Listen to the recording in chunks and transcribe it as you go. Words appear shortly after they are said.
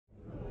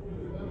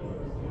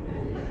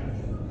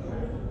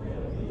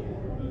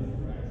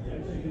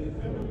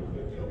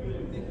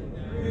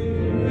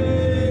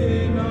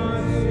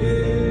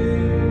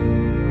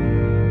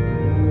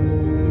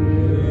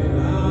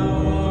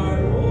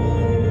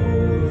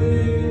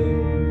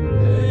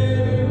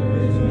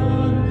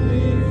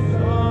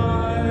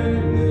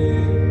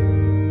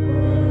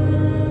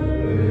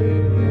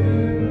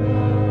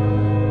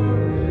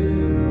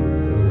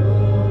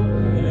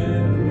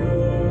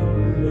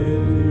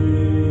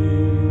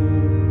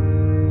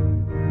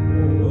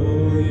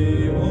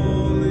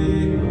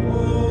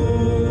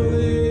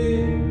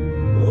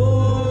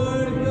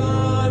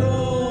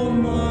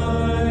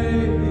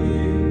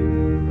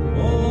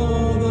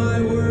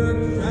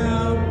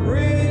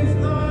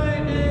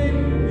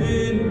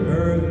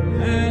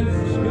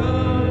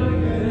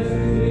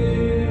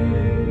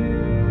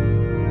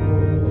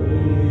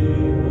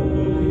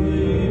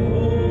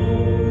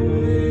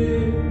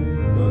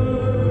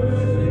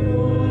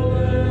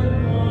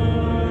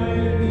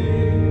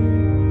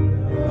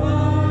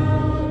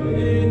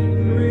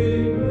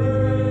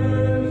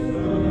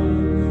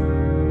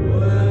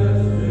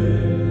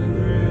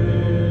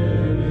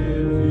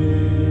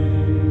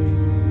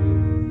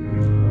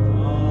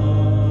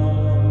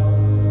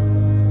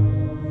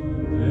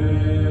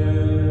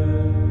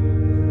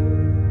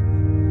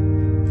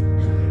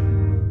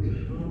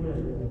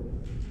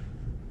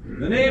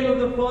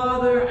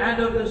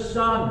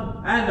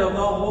and of the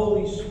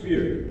Holy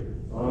Spirit.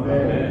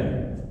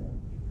 Amen.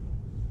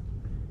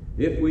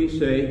 If we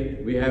say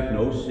we have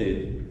no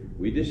sin,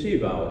 we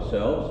deceive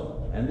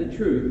ourselves, and the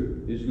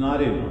truth is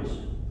not in us.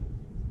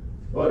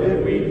 But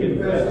if we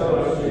confess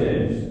our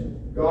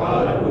sins,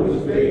 God, who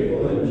is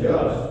faithful and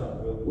just,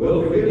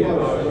 will forgive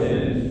our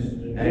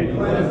sins and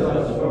cleanse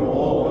us from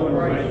all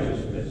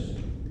unrighteousness.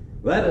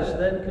 Let us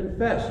then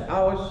confess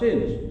our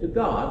sins to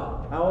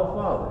God, our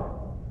Father.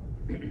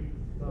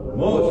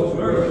 Most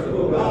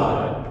merciful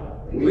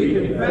God, we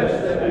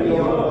confess that we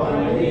are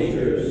by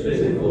nature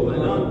sinful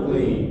and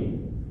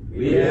unclean.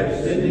 We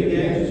have sinned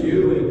against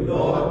you in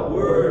thought,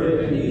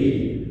 word, and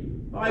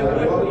deed, by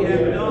what we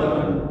have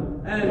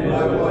done and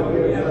by what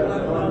we have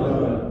left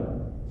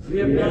undone. We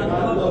have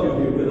not loved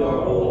you with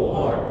our whole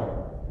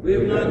heart. We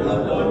have not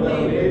loved our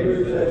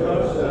neighbors as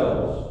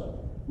ourselves.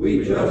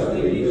 We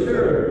justly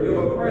deserve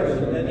your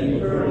present and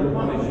eternal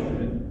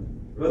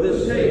punishment. For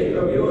the sake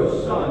of your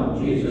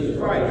Son, Jesus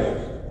Christ,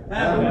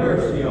 have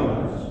mercy on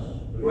us.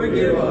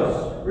 Forgive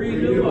us,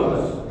 renew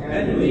us,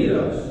 and lead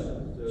us,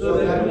 so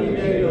that we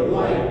may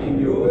delight in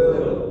your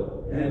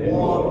will and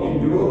walk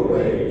in your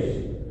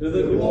ways, to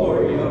the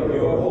glory of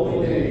your holy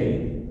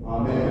name.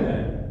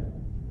 Amen.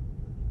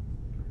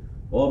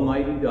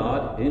 Almighty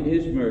God, in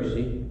his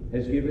mercy,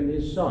 has given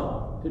his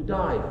Son to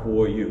die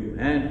for you,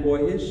 and for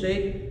his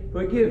sake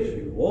forgives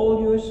you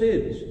all your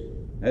sins.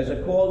 As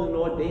a called and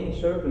ordained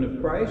servant of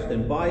Christ,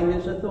 and by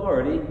his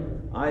authority,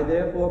 I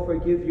therefore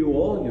forgive you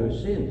all your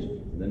sins,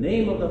 in the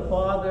name of the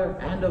Father,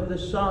 and of the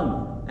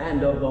Son,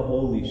 and of the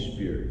Holy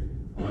Spirit.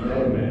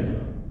 Amen.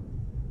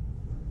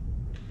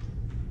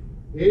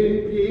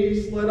 In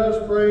peace, let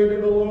us pray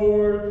to the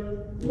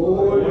Lord.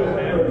 Lord,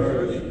 have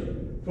mercy.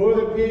 For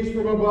the peace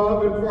from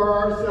above and for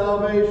our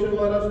salvation,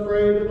 let us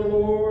pray to the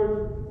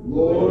Lord.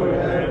 Lord,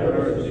 have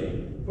mercy.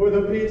 For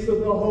the peace of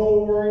the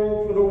whole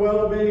world, for the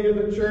well-being of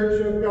the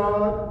Church of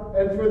God,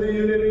 and for the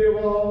unity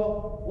of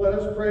all, let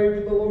us pray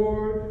to the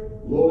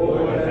Lord.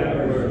 Lord, have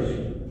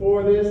mercy.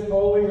 For this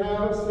holy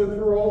house and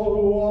for all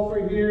who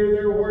offer here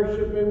their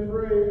worship and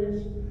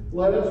praise,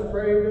 let us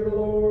pray to the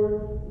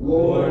Lord.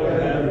 Lord,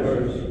 have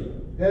mercy.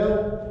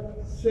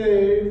 Help,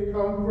 save,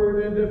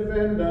 comfort, and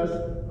defend us,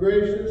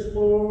 gracious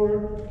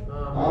Lord.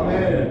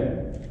 Amen.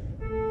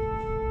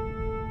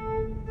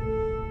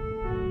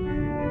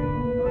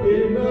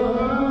 In the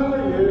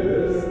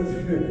highest,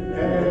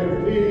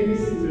 and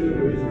peace to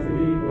his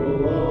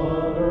people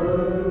on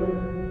earth.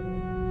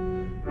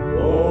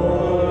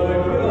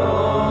 Lord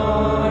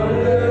God,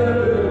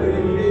 heavenly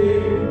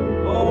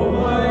King,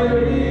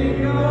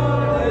 almighty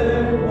God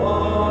and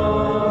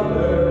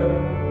Father,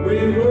 we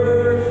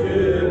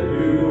worship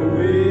you,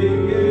 we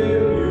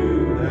give you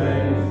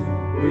thanks,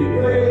 we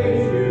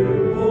praise you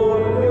for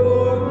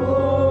your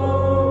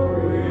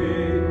glory.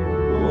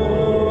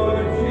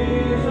 Lord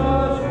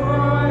Jesus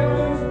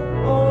Christ,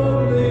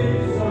 only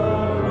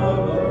Son of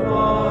the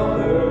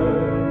Father,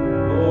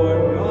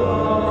 Lord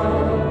God,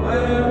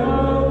 Lamb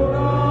of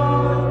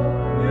God,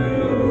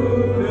 you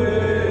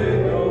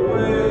take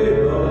away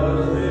the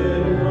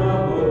sin of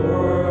the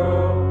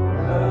world.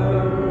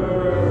 Have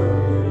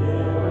mercy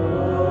on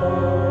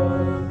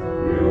us.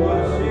 You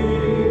are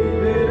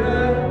seated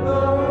at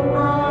the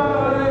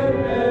right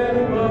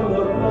hand of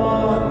the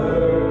Father.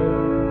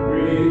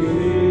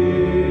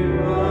 Receive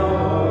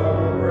our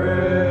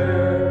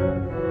prayer.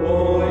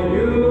 For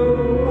you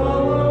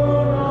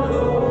alone are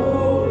the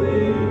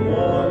Holy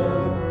One.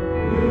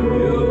 You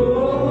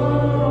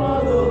alone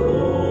are the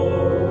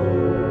Lord.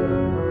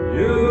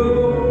 You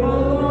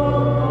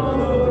alone are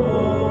the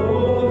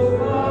Most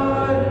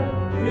High.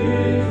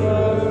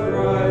 Jesus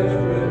Christ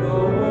with the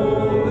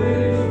Holy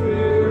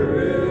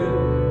Spirit,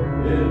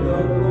 in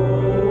the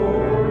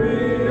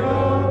glory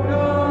of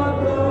God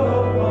the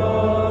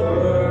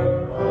Father.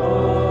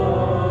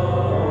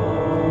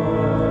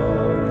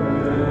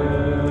 Amen.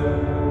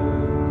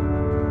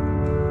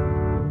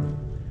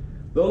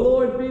 The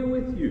Lord be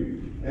with you.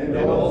 And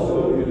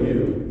also with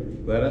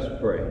you. Let us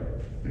pray.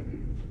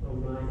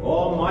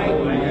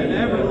 Almighty and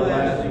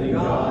everlasting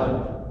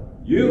God,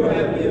 you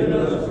have given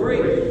us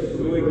grace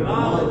to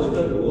acknowledge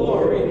the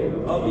glory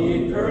of the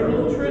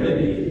eternal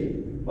Trinity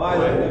by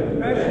the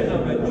confession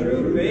of a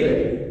true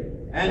faith,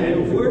 and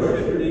to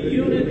worship the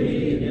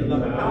unity in the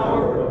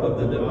power of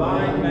the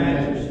divine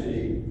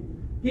majesty.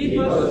 Keep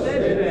us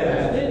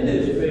steadfast in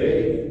this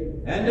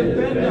faith, and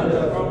defend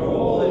us from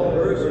all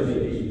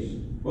adversities.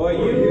 For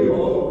you,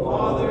 O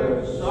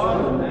Father,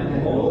 Son,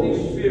 and Holy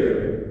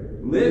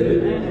Spirit,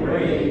 live and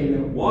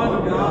reign,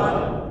 one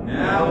God,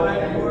 now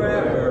and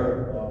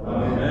forever.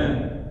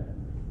 Amen.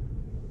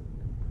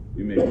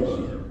 You may be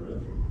seated.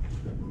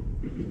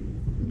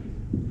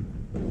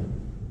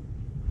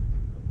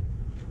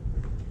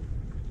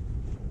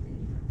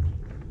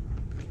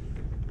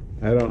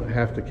 I don't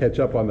have to catch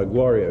up on the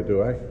Gloria,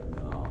 do I?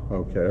 No.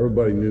 Okay,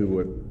 everybody knew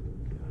what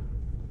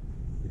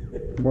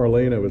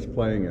Marlena was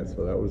playing it,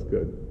 so that was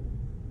good.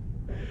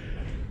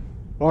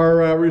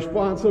 Our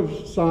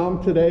responsive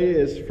psalm today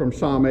is from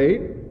Psalm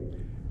 8,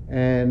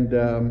 and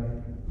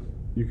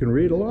you can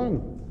read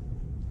along.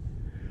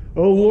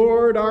 O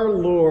Lord, our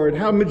Lord,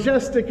 how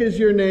majestic is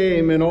your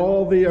name in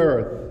all the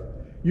earth.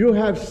 You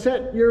have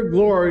set your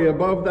glory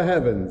above the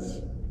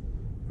heavens.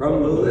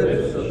 From the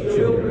lips of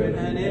children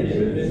and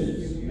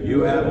infants,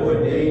 you have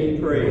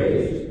ordained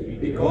praise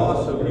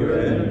because of your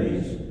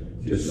enemies,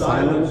 to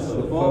silence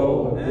the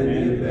foe and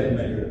the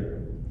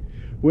avenger.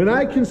 When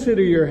I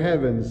consider your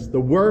heavens,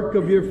 the work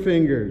of your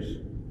fingers,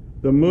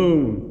 the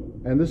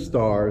moon and the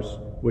stars,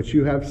 which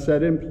you have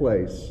set in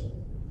place.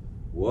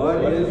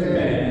 What is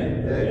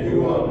man that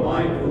you are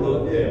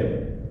mindful of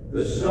him,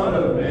 the Son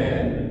of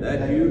Man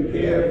that you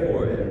care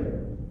for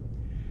him?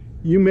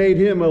 You made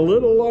him a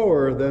little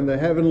lower than the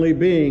heavenly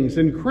beings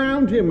and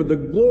crowned him with the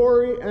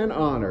glory and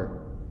honor.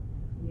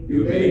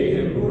 You made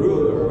him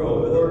ruler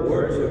over the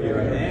works of your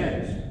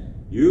hands.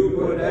 You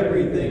put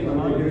everything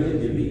under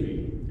his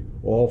feet.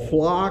 All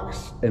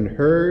flocks and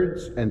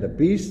herds and the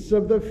beasts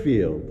of the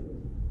field.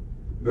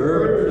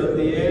 Birds of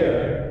the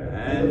air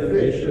and the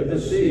fish of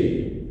the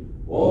sea.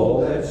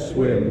 All that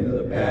swim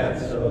the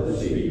paths of the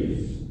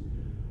seas.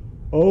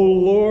 O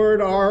Lord,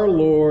 our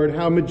Lord,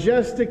 how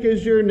majestic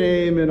is your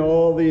name in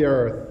all the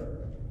earth.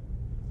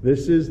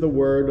 This is the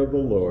word of the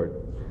Lord.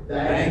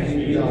 Thanks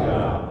be to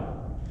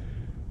God.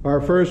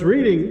 Our first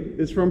reading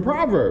is from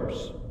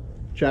Proverbs,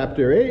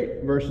 chapter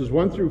 8, verses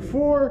 1 through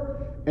 4,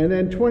 and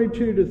then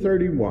 22 to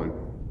 31.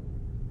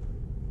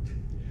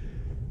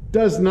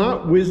 Does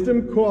not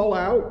wisdom call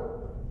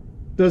out?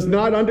 Does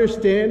not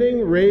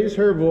understanding raise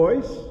her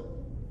voice?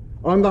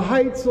 On the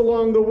heights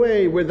along the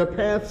way where the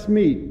paths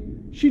meet,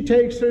 she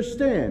takes her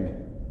stand.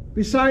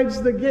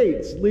 Besides the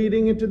gates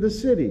leading into the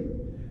city,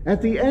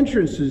 at the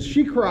entrances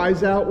she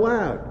cries out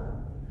loud.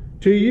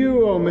 To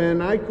you, O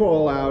men, I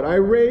call out. I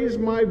raise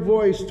my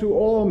voice to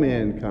all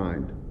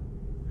mankind.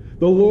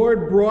 The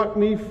Lord brought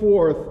me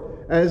forth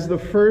as the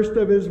first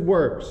of his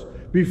works,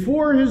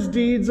 before his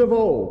deeds of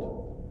old.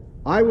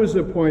 I was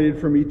appointed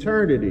from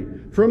eternity,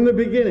 from the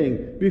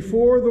beginning,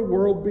 before the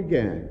world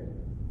began.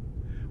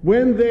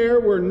 When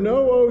there were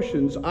no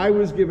oceans, I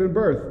was given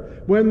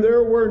birth. When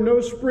there were no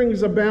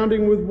springs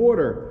abounding with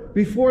water,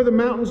 before the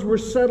mountains were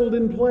settled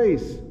in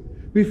place,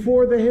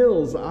 before the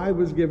hills, I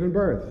was given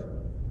birth.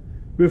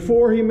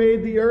 Before he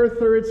made the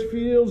earth or its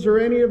fields or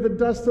any of the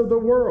dust of the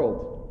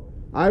world,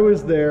 I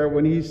was there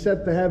when he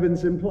set the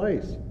heavens in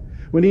place,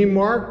 when he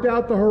marked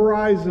out the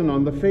horizon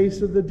on the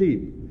face of the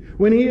deep,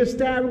 when he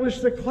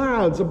established the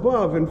clouds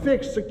above and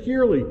fixed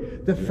securely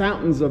the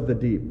fountains of the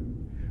deep.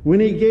 When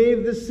he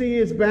gave the sea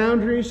its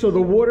boundaries so the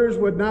waters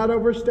would not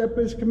overstep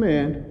his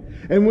command,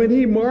 and when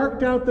he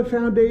marked out the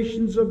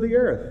foundations of the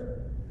earth,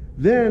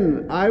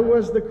 then I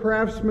was the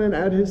craftsman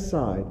at his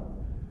side.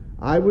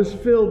 I was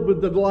filled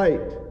with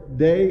delight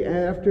day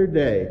after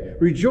day,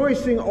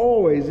 rejoicing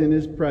always in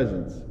his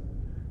presence,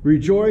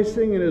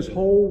 rejoicing in his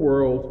whole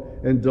world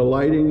and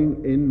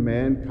delighting in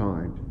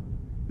mankind.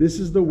 This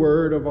is the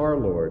word of our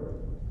Lord.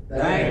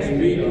 Thanks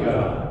be to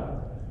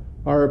God.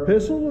 Our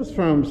epistle is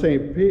from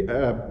St.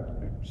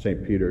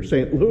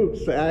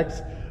 Luke's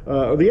Acts,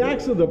 the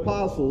Acts of the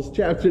Apostles,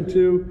 chapter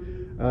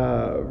 2,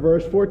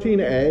 verse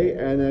 14a,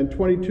 and then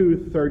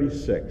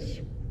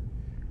 22:36.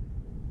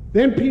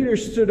 Then Peter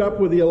stood up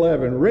with the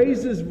 11,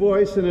 raised his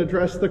voice, and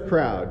addressed the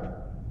crowd.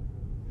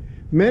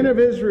 Men of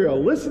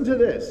Israel, listen to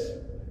this.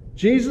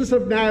 Jesus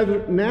of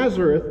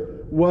Nazareth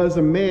was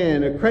a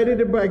man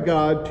accredited by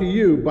God to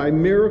you by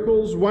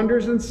miracles,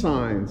 wonders, and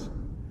signs,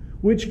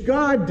 which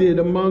God did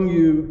among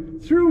you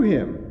through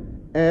him,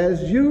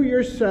 as you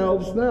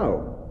yourselves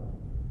know.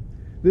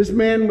 This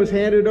man was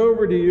handed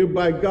over to you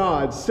by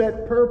God's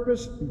set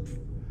purpose and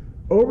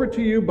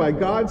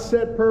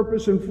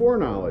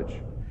foreknowledge,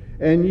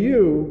 and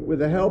you, with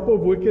the help of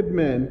wicked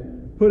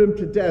men, put him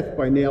to death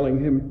by nailing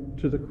him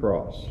to the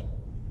cross.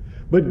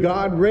 But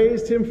God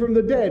raised him from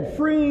the dead,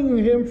 freeing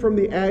him from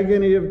the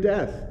agony of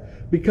death,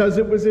 because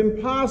it was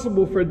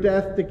impossible for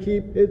death to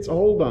keep its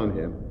hold on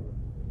him.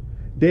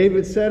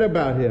 David said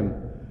about him,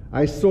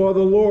 I saw the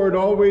Lord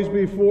always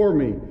before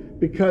me,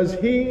 because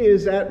he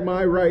is at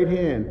my right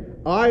hand.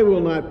 I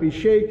will not be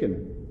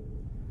shaken.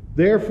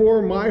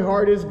 Therefore my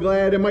heart is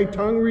glad and my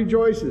tongue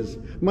rejoices.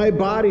 My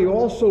body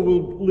also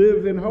will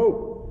live in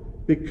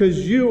hope,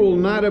 because you will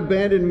not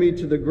abandon me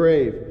to the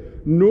grave,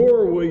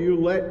 nor will you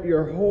let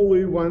your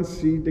Holy One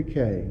see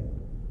decay.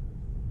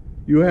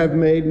 You have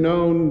made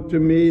known to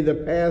me the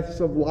paths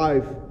of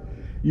life.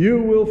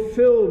 You will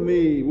fill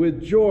me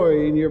with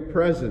joy in your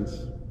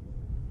presence.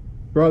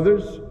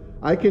 Brothers,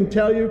 I can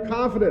tell you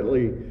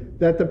confidently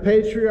that the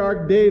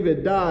patriarch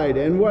David died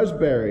and was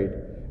buried,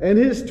 and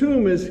his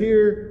tomb is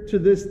here to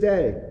this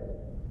day.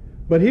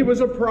 But he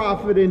was a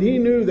prophet, and he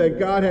knew that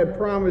God had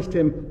promised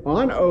him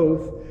on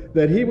oath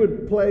that he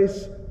would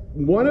place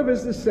one of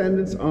his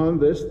descendants on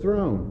this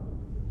throne.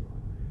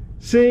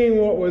 Seeing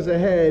what was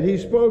ahead, he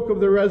spoke of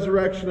the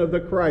resurrection of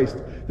the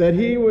Christ, that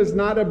he was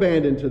not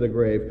abandoned to the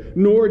grave,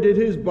 nor did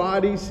his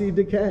body see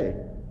decay.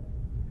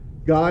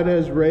 God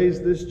has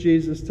raised this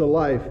Jesus to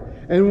life,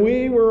 and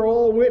we were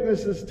all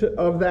witnesses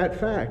of that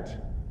fact.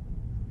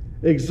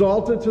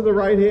 Exalted to the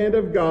right hand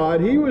of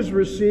God, he was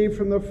received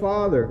from the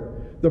Father.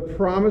 the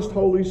promised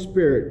Holy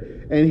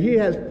Spirit, and he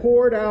has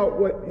poured out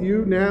what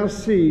you now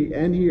see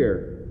and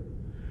hear.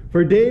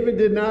 For David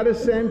did not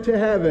ascend to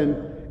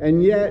heaven,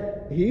 and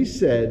yet he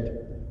said,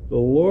 the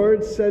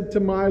Lord said to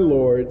my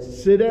Lord,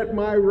 sit at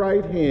my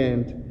right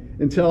hand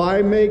until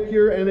I make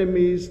your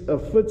enemies a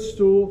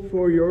footstool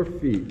for your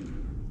feet.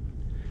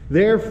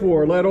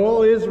 Therefore, let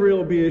all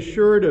Israel be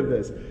assured of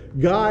this.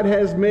 God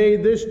has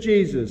made this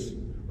Jesus,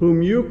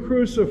 whom you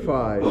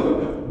crucified,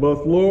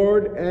 both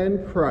Lord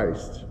and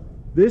Christ.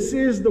 This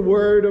is the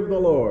word of the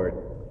Lord.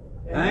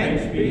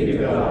 Thanks be to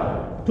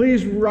God.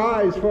 Please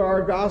rise for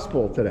our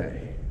gospel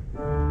today.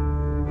 Hallelujah.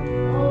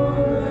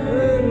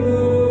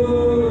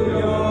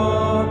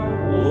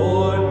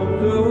 Lord,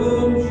 to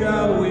whom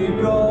shall we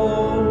go?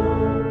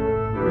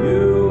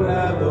 You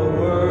have the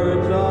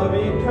words of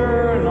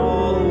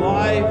eternal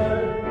life.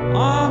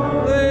 Hallelujah.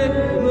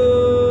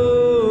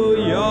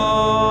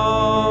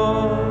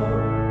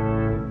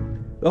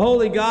 The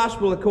Holy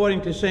Gospel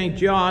according to St.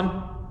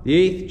 John,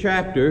 the 8th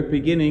chapter,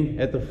 beginning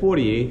at the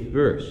 48th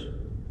verse.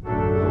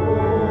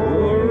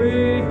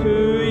 Glory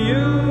to you,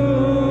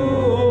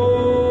 O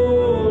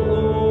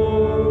Lord.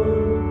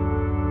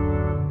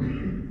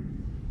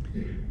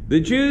 The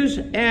Jews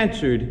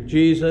answered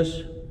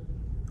Jesus,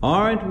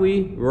 aren't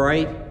we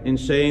right in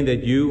saying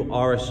that you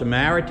are a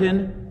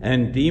Samaritan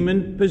and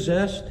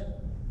demon-possessed?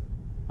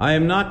 I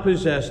am not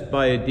possessed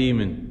by a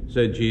demon,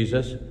 said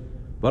Jesus,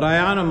 but I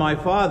honor my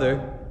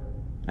Father,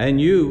 and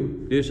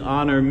you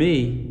dishonor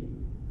me.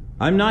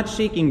 I'm not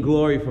seeking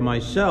glory for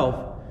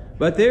myself,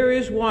 but there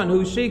is one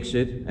who seeks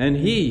it, and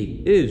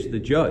he is the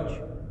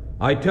judge.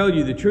 I tell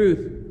you the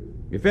truth,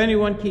 if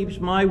anyone keeps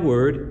my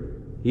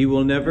word, he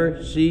will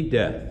never see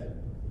death.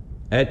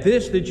 At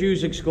this the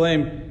Jews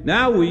exclaimed,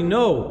 now we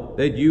know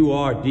that you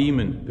are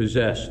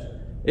demon-possessed.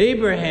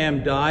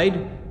 Abraham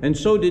died, and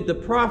so did the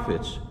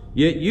prophets.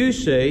 Yet you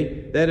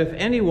say that if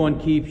anyone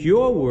keeps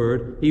your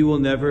word, he will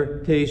never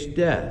taste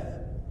death.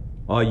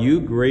 Are you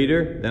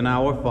greater than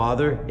our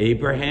father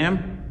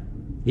Abraham?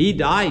 He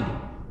died,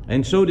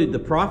 and so did the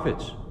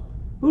prophets.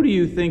 Who do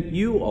you think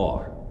you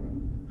are?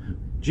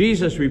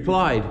 Jesus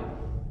replied,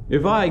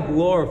 if I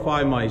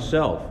glorify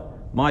myself,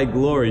 my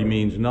glory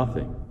means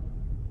nothing.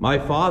 My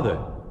Father,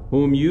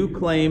 whom you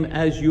claim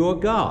as your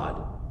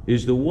God,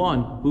 is the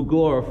one who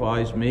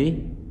glorifies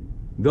me.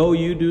 Though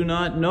you do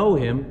not know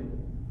him,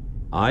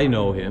 I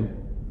know him.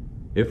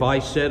 If I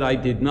said I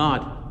did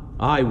not,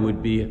 I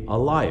would be a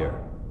liar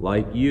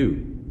like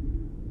you.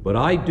 But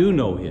I do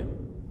know him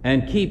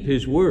and keep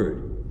his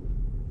word.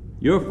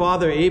 Your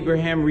father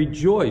Abraham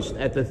rejoiced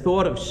at the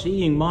thought of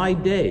seeing my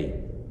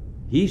day.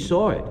 He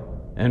saw it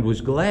and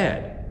was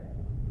glad.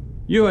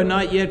 You are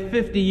not yet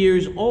 50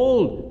 years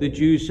old, the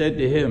Jews said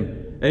to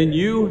him, and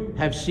you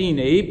have seen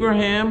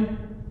Abraham?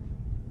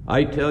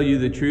 I tell you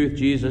the truth,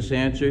 Jesus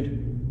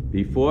answered,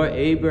 before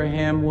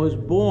Abraham was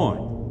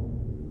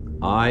born,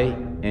 I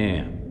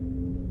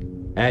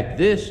am. At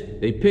this,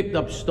 they picked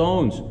up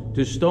stones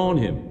to stone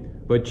him,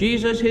 but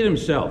Jesus hid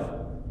himself,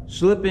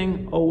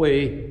 slipping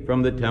away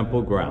from the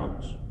temple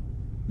grounds.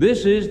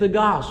 This is the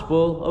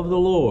gospel of the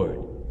Lord.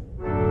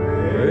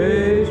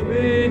 Praise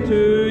be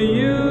to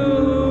you,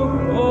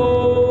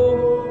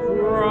 O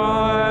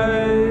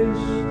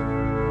Christ.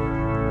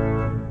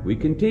 We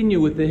continue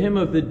with the hymn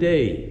of the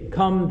day,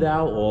 Come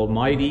Thou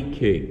Almighty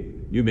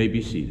King. You may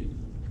be seated.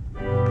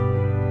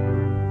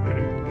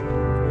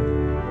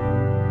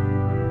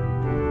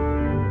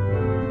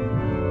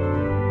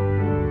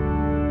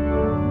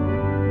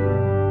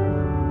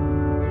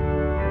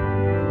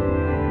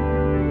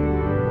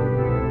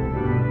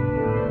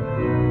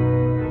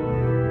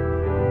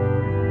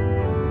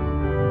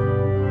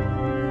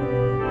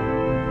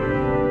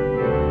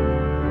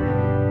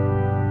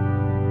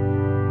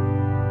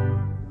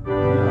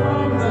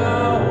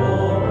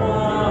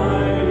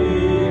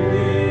 Almighty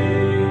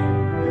King,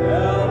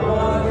 help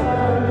us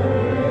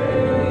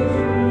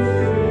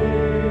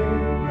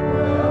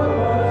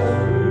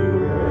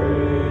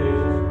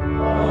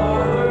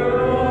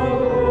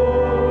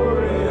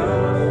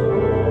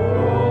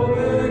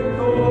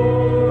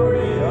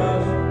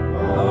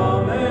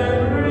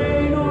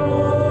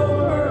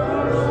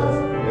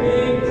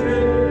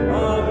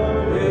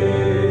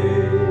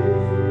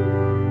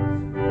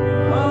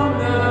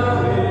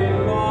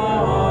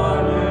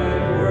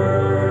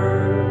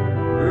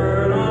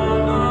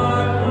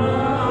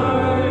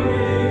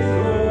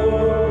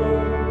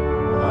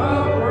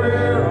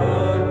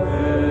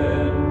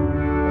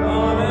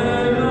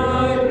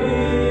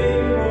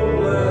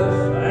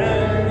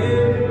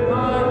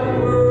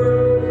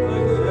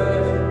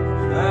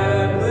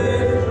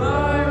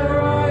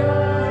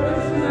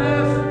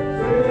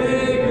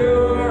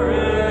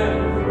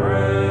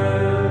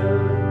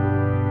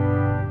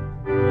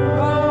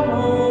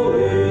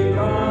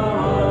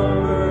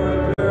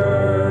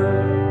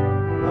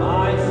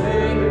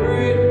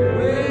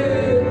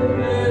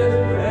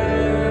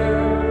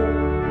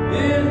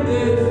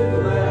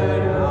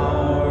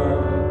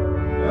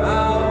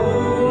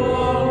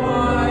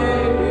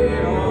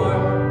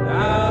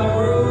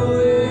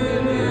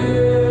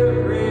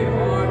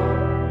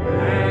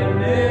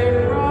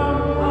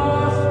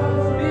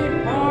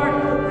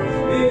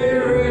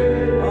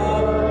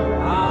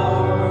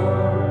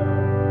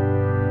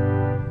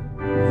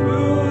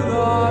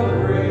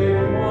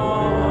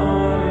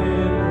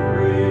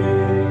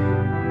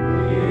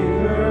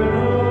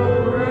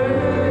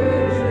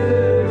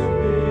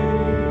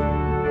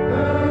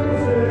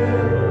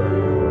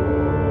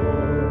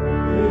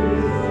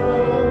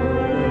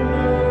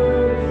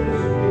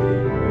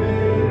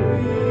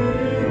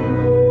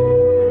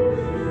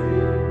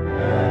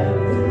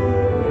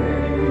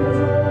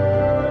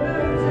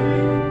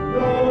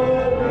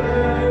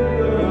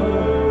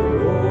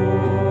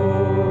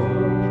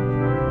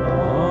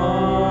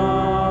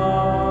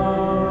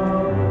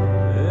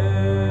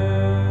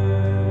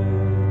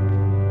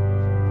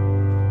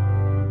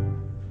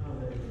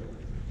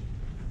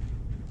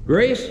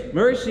Grace,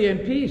 mercy,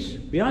 and peace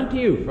be unto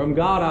you from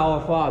God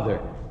our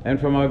Father and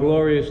from our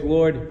glorious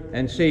Lord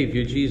and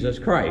Savior Jesus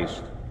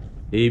Christ.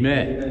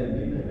 Amen.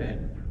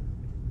 Amen.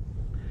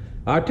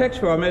 Our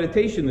text for our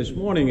meditation this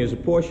morning is a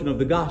portion of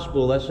the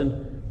gospel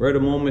lesson read a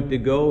moment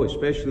ago,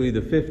 especially the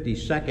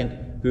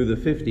 52nd through the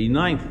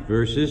 59th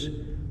verses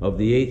of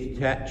the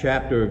 8th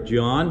chapter of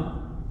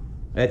John.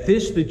 At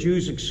this the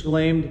Jews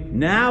exclaimed,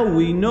 "Now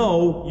we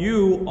know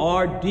you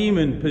are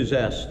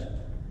demon-possessed.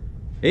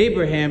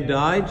 Abraham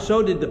died,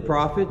 so did the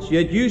prophets,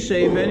 yet you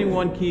say if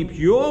anyone keeps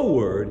your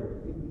word,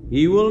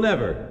 he will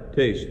never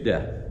taste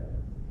death.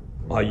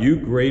 Are you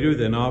greater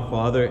than our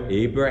father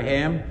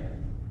Abraham?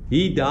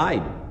 He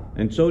died,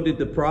 and so did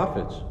the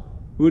prophets.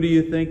 Who do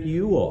you think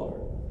you are?"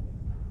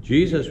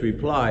 Jesus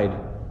replied,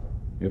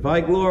 "If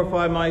I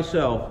glorify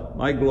myself,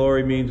 my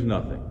glory means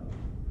nothing.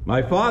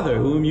 My Father,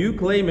 whom you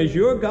claim as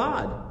your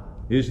God,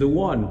 is the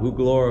one who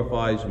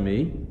glorifies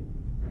me.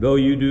 Though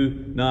you do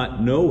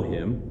not know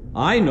him,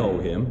 I know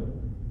him.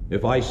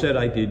 If I said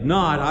I did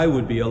not, I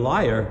would be a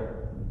liar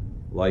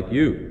like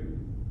you.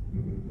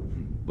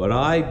 But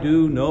I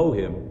do know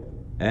him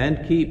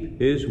and keep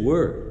his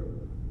word.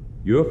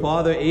 Your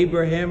father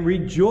Abraham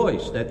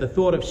rejoiced at the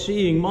thought of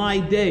seeing my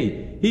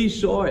day. He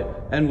saw it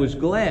and was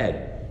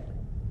glad.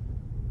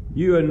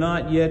 You are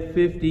not yet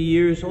 50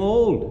 years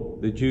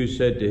old, the Jews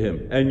said to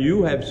him, and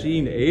you have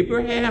seen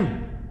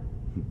Abraham?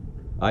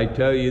 I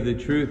tell you the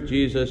truth,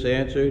 Jesus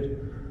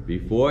answered,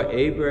 before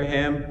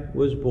Abraham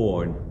was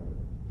born,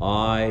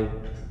 I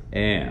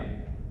am.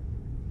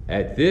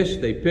 At this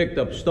they picked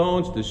up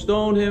stones to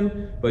stone him,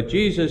 but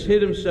Jesus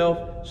hid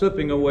himself,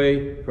 slipping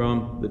away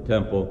from the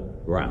temple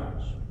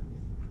grounds.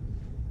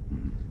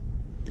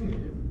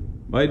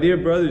 My dear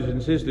brothers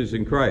and sisters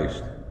in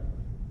Christ,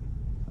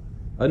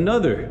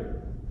 another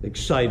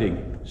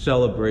exciting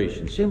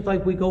celebration. Seems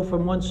like we go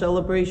from one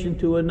celebration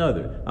to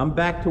another. I'm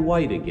back to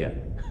white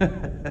again.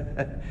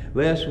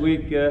 Last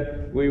week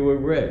we were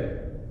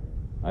red.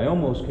 I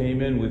almost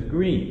came in with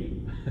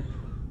green.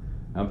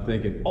 I'm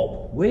thinking,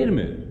 oh, wait a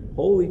minute,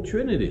 Holy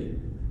Trinity.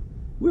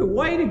 We're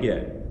white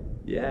again.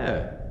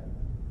 Yeah,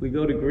 we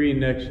go to green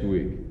next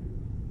week.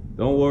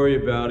 Don't worry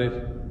about it.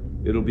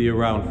 It'll be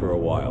around for a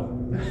while.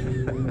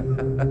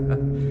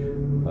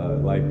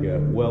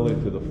 Well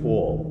into the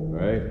fall,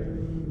 right?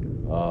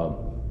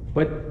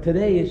 But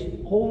today is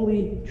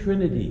Holy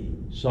Trinity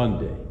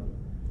Sunday.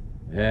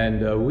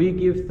 And we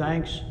give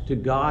thanks to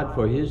God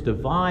for his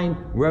divine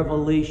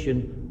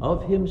revelation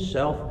of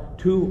himself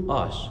to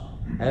us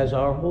as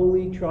our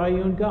holy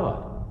triune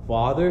God,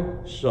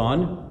 Father,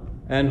 Son,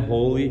 and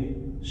Holy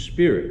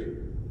Spirit.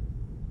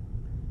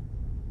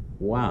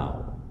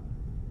 Wow,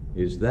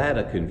 is that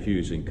a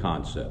confusing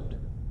concept?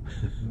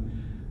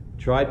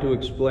 Try to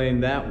explain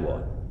that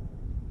one.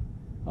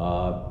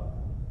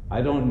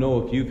 I don't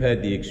know if you've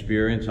had the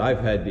experience,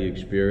 I've had the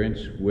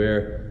experience,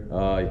 where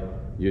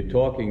you're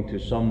talking to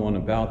someone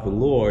about the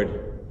Lord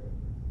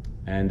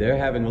and they're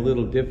having a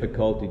little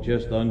difficulty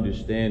just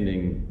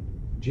understanding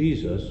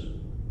Jesus,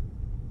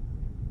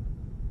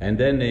 and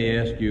then they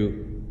ask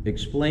you,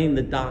 explain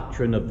the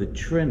doctrine of the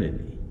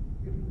Trinity.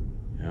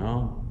 You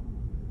know?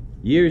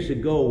 Years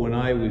ago when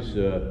I was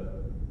a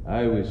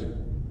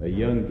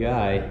young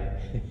guy,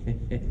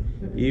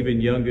 even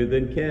younger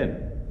than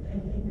Ken,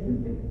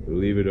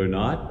 believe it or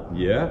not,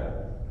 yeah,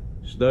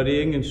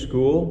 studying in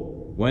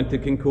school, went to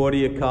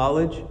Concordia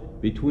College.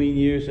 Between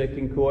years at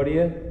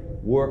Concordia,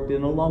 worked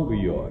in a lumber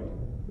yard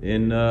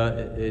in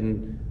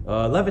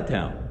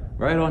Levittown,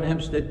 right on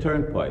Hempstead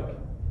Turnpike.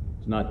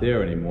 It's not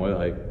there anymore.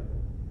 I've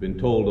been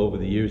told over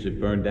the years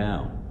it burned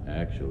down,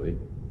 actually.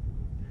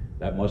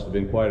 That must have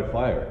been quite a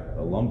fire,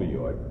 a lumber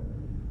yard.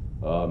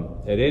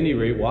 At any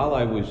rate, while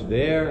I was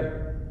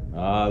there,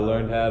 I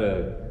learned how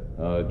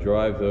to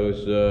drive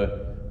those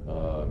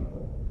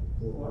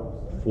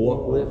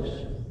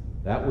forklifts.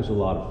 That was a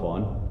lot of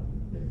fun.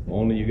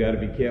 Only you got to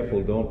be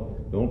careful. Don't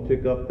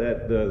pick up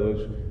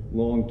those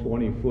long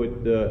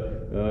 20-foot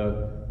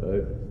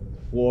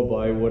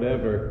 4x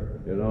whatever.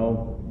 You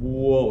know,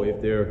 whoa!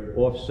 If they're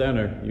off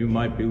center, you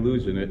might be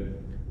losing it.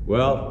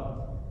 Well,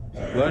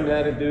 learned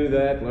how to do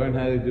that. Learned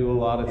how to do a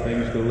lot of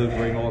things,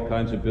 delivering all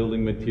kinds of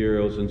building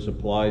materials and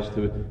supplies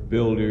to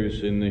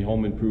builders in the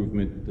home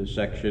improvement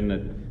section.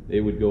 That they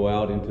would go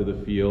out into the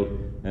field,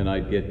 and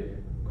I'd get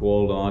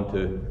called on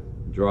to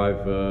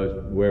drive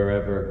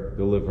wherever,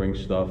 delivering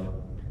stuff.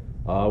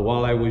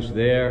 While I was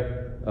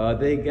there,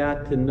 they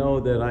got to know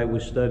that I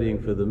was studying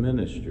for the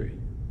ministry.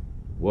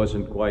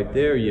 Wasn't quite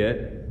there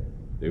yet.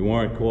 They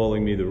weren't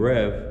calling me the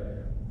Rev,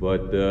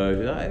 but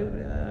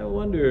I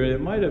wonder,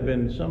 it might have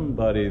been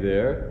somebody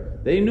there.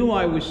 They knew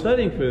I was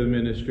studying for the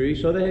ministry,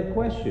 so they had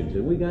questions,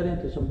 and we got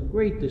into some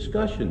great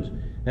discussions.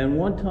 And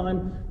one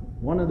time,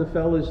 one of the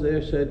fellas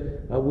there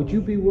said, would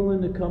you be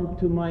willing to come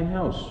to my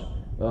house,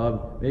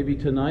 maybe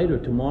tonight or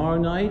tomorrow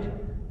night,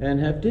 and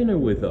have dinner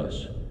with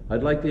us?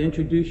 I'd like to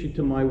introduce you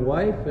to my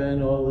wife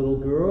and our little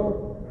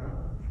girl.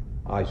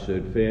 I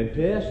said,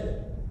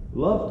 fantastic,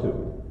 love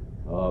to.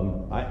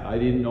 I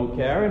didn't know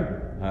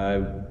Karen. I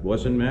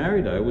wasn't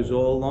married. I was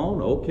all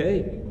alone.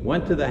 Okay.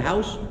 Went to the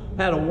house,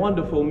 had a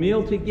wonderful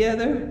meal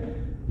together,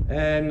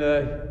 and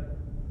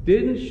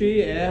didn't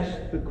she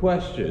ask the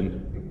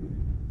question,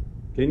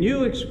 can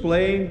you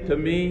explain to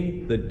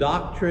me the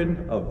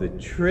doctrine of the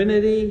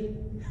Trinity?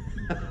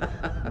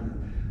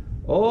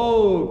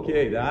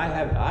 Okay,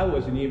 I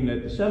wasn't even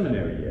at the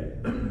seminary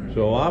yet,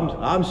 so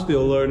I'm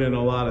still learning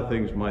a lot of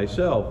things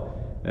myself.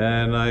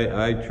 And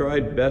I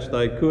tried best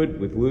I could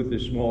with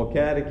Luther's Small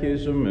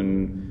Catechism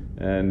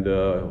and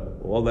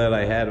all that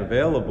I had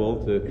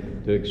available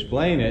to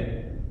explain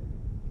it,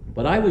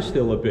 but I was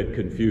still a bit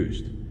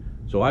confused.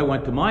 So I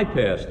went to my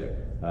pastor,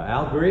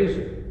 Al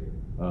Grazer,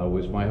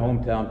 was my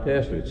hometown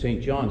pastor at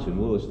St. John's in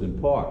Williston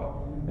Park.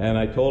 And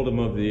I told him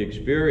of the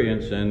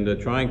experience and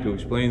trying to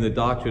explain the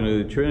doctrine of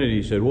the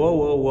Trinity. He said, whoa,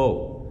 whoa,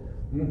 whoa,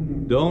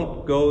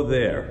 don't go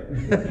there.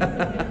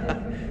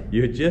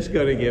 You're just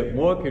going to get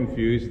more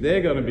confused.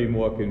 They're going to be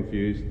more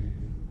confused.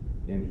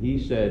 And he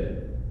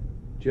said,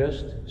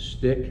 just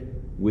stick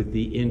with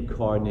the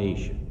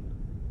incarnation.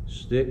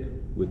 Stick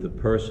with the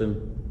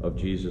person of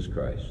Jesus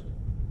Christ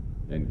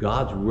and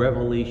God's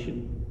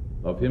revelation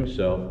of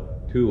himself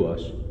to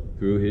us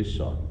through his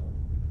Son.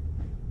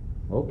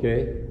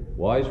 Okay,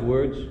 wise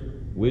words,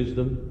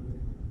 wisdom,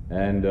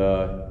 and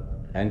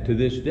to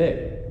this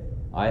day,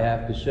 I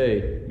have to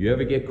say, you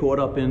ever get caught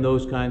up in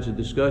those kinds of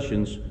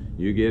discussions,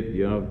 you get,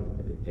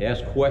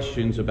 asked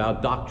questions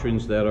about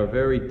doctrines that are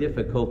very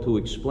difficult to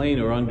explain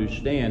or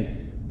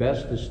understand,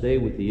 best to stay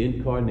with the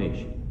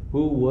incarnation.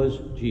 Who was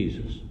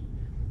Jesus?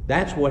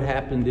 That's what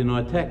happened in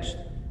our text,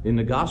 in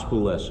the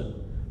gospel lesson.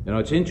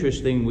 It's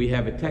interesting, we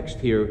have a text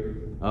here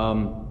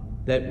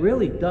that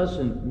really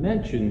doesn't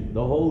mention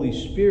the Holy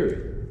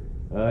Spirit.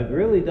 It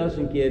really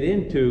doesn't get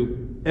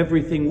into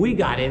everything we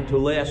got into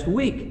last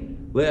week.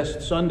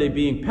 Last Sunday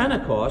being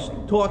Pentecost,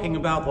 talking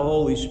about the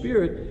Holy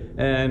Spirit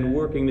and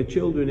working the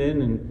children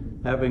in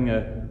and having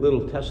a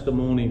little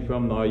testimony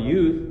from our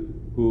youth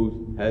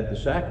who had the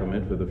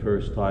sacrament for the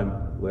first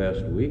time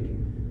last week.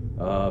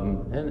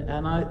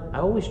 And I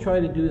always try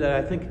to do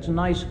that. I think it's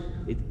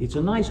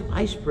a nice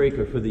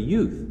icebreaker for the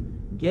youth,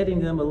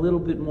 getting them a little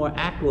bit more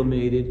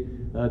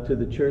acclimated to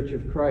the Church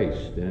of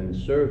Christ and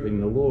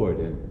serving the Lord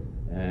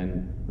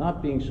and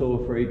not being so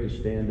afraid to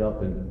stand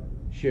up and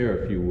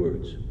share a few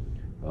words.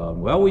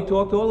 Well, we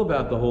talked all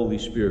about the Holy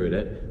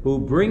Spirit, who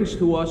brings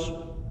to us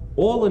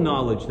all the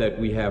knowledge that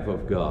we have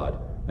of God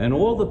and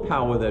all the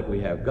power that we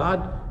have.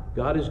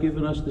 God has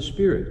given us the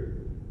Spirit.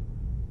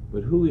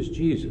 But who is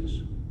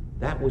Jesus?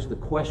 That was the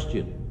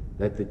question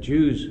that the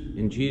Jews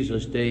in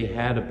Jesus' day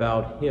had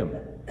about him.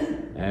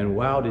 And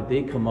wow, did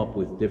they come up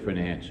with different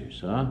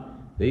answers, huh?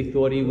 They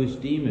thought he was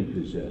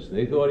demon-possessed.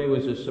 They thought he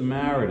was a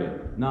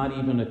Samaritan, not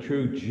even a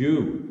true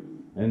Jew.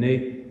 And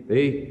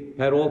they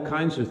had all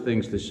kinds of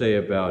things to say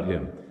about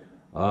him.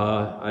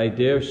 I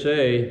dare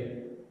say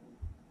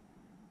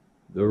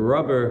the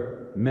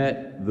rubber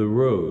met the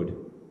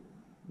road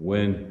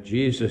when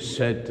Jesus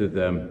said to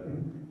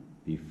them,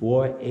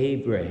 before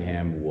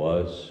Abraham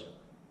was,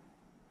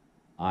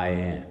 I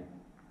am.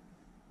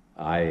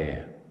 I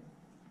am.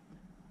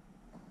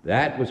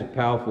 That was a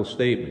powerful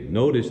statement.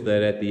 Notice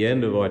that at the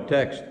end of our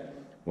text,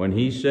 when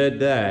he said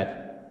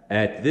that,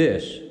 at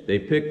this, they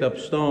picked up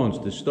stones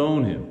to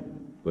stone him.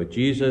 But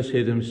Jesus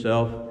hid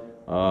himself,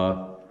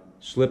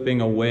 slipping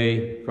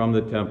away from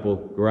the temple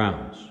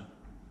grounds.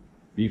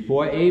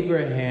 Before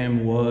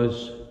Abraham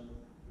was,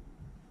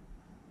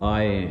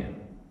 I am.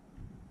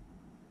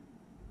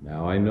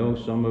 Now, I know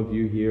some of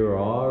you here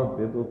are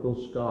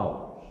biblical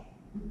scholars.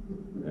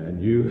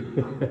 And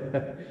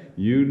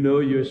you know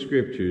your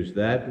scriptures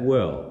that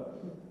well,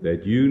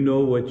 that you know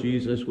what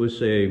Jesus was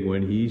saying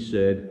when he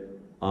said,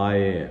 I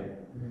am.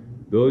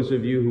 Those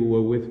of you who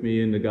were with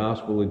me in the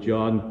Gospel of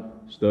John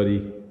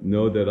study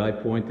know that I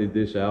pointed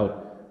this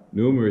out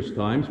numerous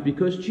times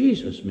because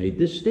Jesus made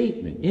this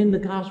statement in the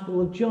Gospel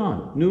of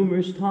John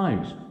numerous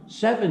times.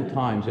 7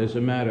 times, as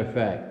a matter of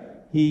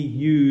fact, he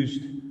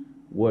used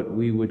what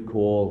we would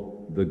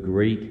call the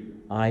great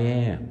I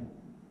am,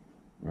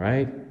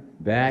 right?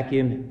 Back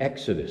in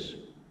Exodus,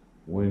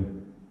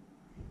 when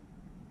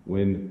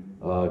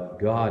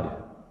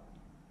God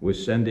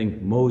was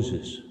sending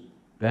Moses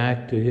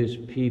back to his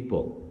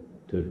people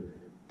to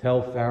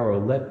tell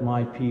Pharaoh, let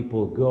my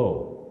people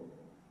go.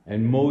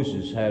 And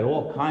Moses had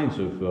all kinds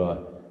of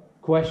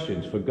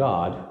questions for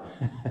God.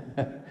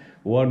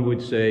 One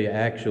would say,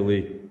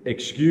 actually,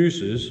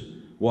 excuses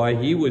why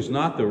he was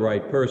not the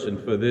right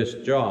person for this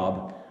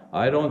job.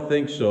 I don't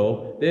think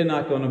so. They're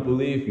not going to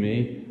believe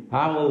me.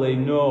 How will they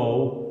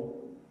know?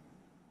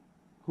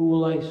 Who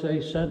will I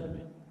say sent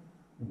me?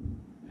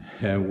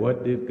 And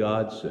what did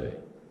God say?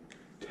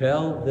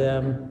 Tell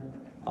them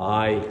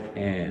I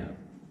am.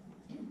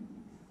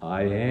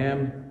 I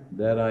am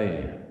that I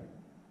am.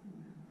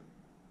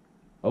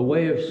 A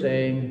way of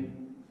saying,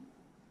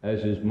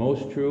 as is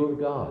most true of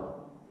God,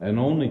 and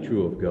only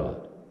true of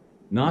God,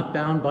 not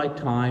bound by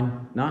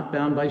time, not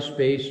bound by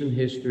space and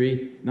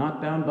history,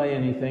 not bound by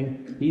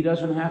anything. He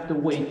doesn't have to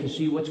wait to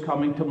see what's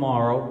coming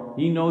tomorrow.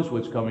 He knows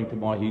what's coming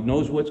tomorrow. He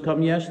knows what's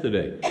come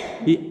yesterday.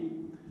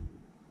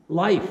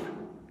 Life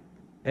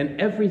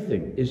and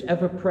everything is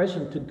ever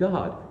present to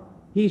God.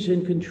 He's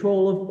in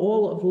control of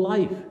all of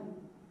life.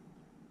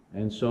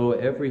 And so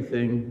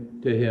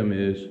everything to him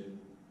is,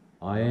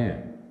 I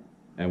am.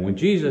 And when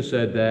Jesus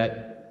said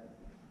that,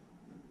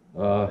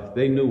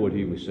 they knew what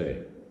he was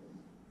saying.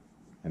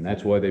 And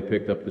that's why they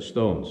picked up the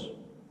stones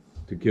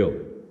to kill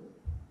him.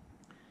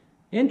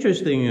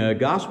 Interesting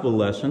gospel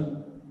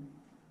lesson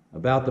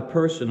about the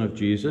person of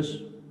Jesus.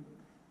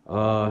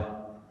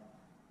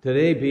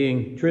 Today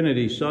being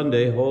Trinity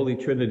Sunday, Holy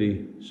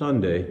Trinity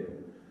Sunday,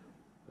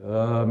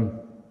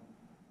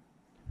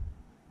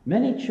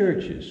 many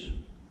churches,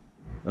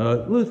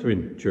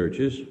 Lutheran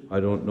churches, I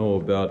don't know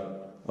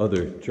about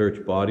other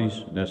church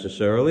bodies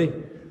necessarily,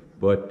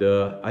 but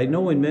I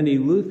know in many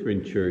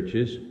Lutheran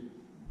churches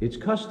it's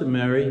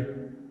customary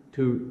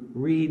to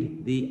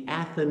read the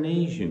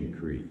Athanasian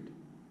Creed.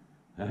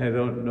 I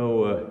don't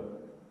know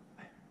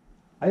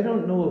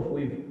if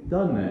we've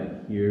done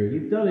that here.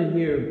 You've done it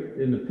here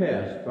in the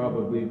past,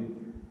 probably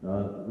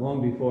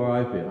long before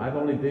I've been. I've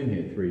only been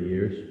here 3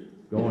 years,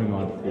 going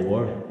on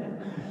 4.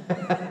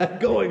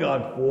 Going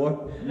on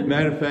 4.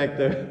 Matter of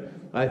fact,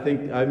 I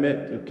think I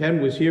met,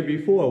 Ken was here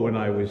before when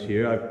I was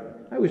here.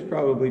 I was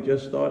probably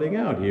just starting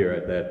out here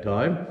at that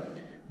time.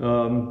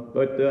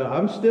 But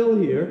I'm still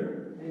here.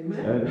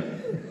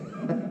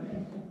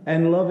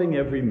 And loving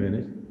every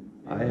minute.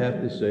 I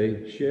have to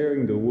say,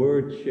 sharing the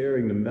word,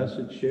 sharing the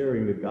message,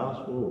 sharing the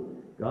gospel,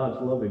 God's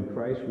love in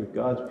Christ with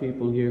God's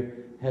people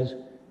here has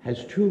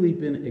truly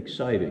been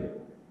exciting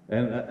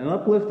and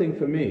uplifting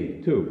for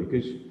me too,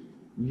 because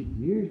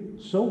you're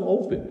so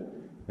open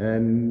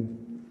and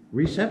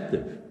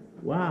receptive.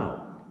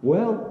 Wow.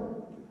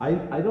 Well,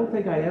 I don't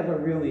think I ever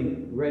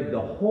really read the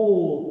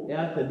whole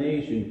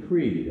Athanasian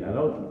Creed.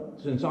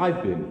 Since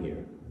I've been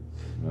here.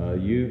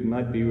 You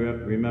might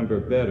remember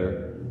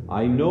better.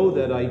 I know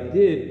that I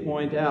did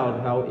point out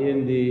how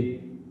in the,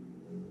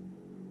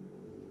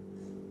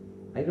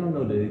 I don't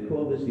know, do they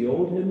call this the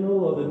old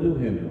hymnal or the new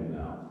hymnal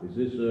now? Is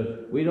this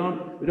we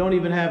don't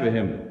even have a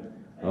hymnal.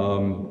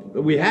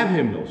 We have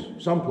hymnals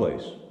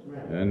someplace.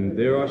 And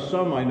there are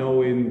some I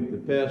know in the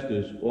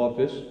pastor's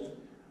office.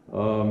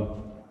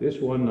 This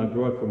one I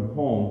brought from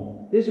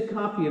home. There's a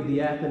copy of the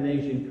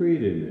Athanasian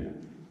Creed in there.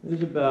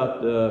 There's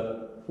about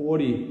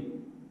 40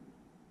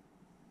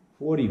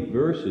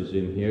 verses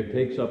in here. It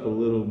takes up a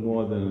little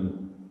more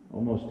than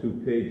almost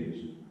 2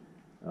 pages.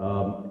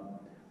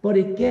 But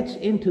it gets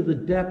into the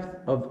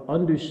depth of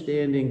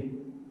understanding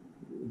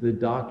the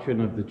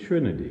doctrine of the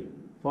Trinity.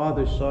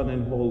 Father, Son,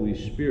 and Holy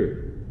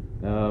Spirit.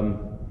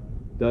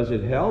 Does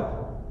it help?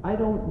 I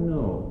don't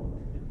know.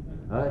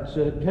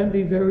 It can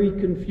be very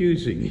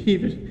confusing.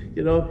 Even,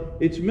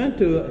 it's meant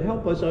to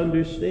help us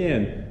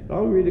understand.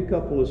 I'll read a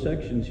couple of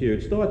sections here.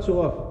 It starts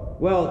off,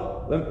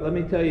 well, let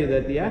me tell you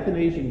that the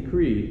Athanasian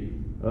Creed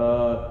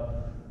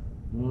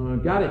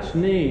got its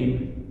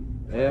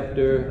name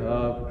after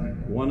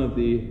one of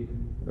the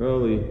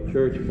early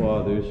church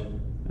fathers,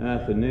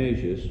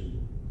 Athanasius,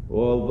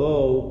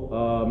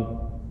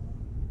 although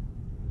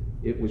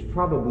it was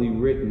probably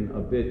written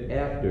a bit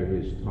after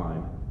his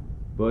time,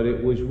 but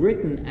it was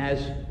written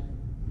as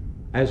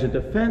a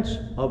defense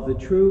of the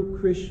true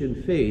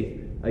Christian faith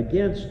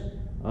against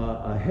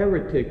a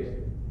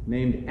heretic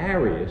named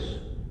Arius,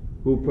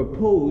 who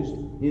proposed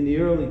in the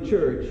early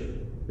church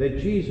that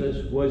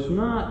Jesus was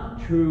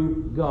not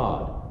true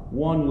God,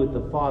 one with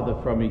the Father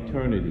from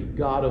eternity,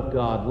 God of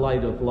God,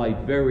 light of light,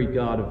 very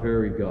God of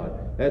very God.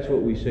 That's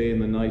what we say in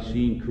the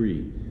Nicene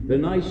Creed. The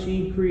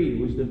Nicene Creed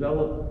was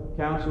developed,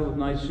 Council of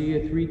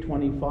Nicaea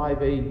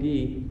 325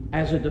 AD,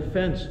 as a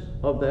defense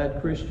of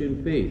that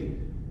Christian faith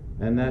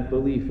and that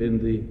belief in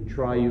the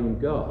triune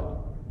God.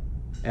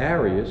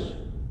 Arius,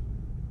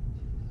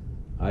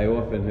 I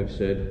often have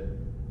said,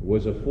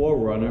 was a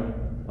forerunner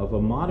of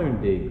a modern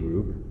day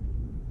group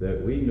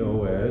that we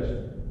know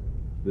as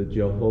the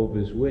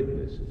Jehovah's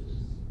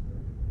Witnesses.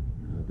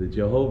 The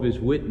Jehovah's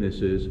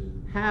Witnesses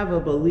have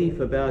a belief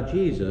about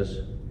Jesus,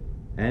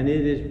 and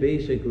it is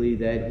basically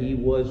that he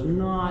is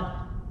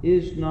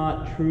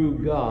not true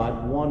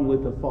God, one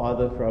with the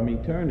Father from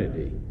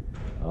eternity.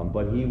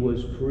 But he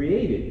was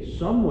created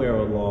somewhere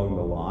along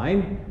the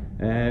line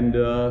and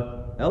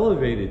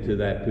elevated to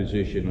that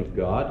position of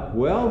God.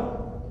 Well,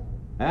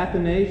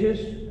 Athanasius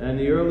and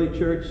the early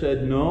church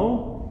said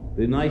no.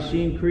 The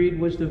Nicene Creed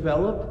was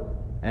developed,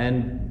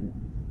 and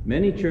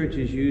many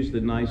churches use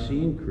the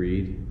Nicene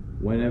Creed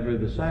whenever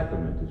the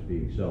sacrament is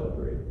being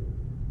celebrated,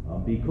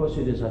 because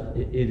it is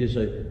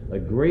a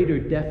greater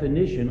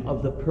definition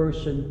of the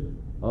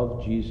person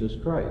of Jesus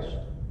Christ.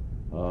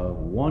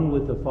 One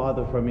with the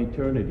Father from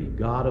eternity,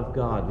 God of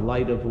God,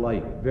 light of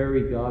light,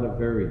 very God of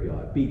very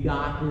God,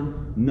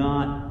 begotten,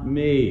 not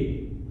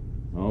made.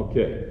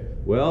 Okay,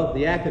 well,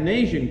 the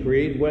Athanasian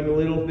Creed went a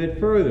little bit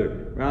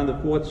further. Around the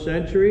 4th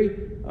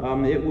century,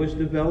 it was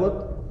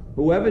developed.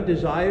 Whoever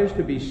desires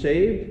to be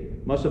saved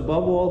must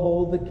above all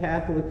hold the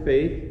Catholic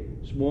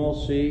faith,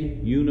 small c,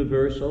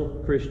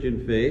 universal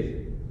Christian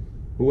faith.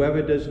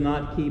 Whoever does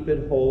not keep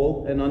it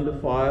whole and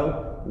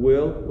undefiled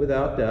will,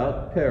 without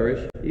doubt,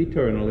 perish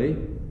eternally.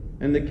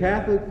 And the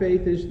Catholic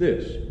faith is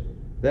this,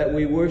 that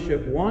we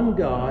worship one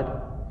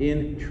God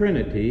in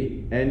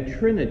Trinity and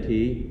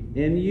Trinity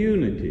in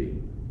unity,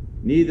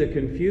 neither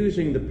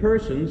confusing the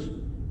persons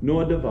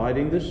nor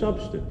dividing the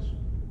substance.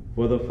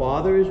 For the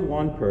Father is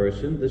one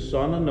person, the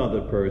Son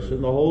another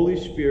person, the Holy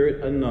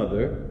Spirit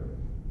another,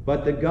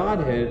 but the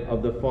Godhead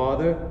of the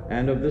Father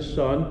and of the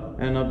Son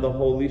and of the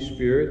Holy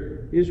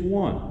Spirit is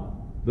one,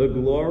 the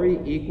glory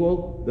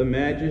equal, the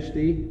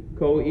majesty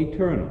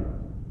co-eternal.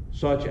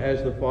 Such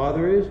as the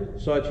Father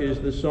is, such is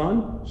the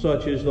Son,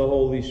 such is the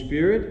Holy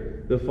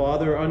Spirit, the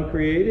Father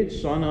uncreated,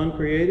 Son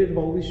uncreated,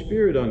 Holy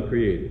Spirit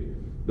uncreated.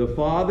 The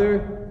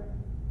Father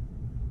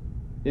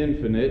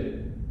infinite.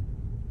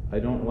 I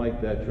don't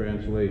like that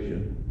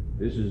translation.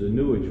 This is a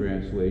newer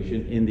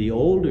translation. In the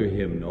older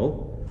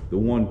hymnal, the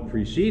one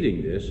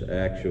preceding this,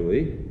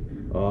 actually,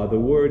 the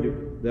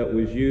word that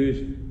was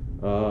used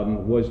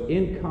was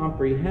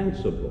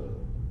incomprehensible.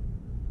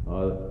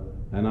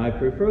 And I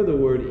prefer the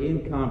word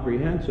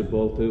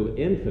incomprehensible to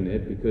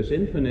infinite, because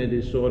infinite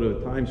is sort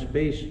of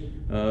time-space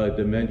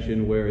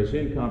dimension, whereas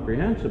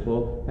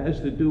incomprehensible has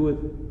to do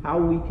with how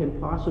we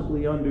can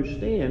possibly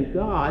understand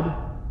God,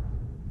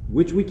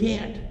 which we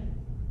can't.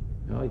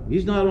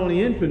 He's not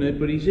only infinite,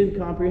 but he's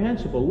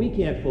incomprehensible. We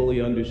can't fully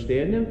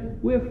understand him.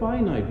 We're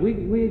finite.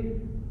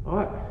 We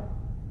are,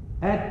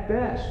 at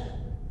best,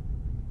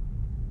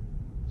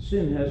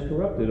 sin has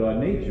corrupted our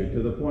nature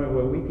to the point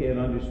where we can't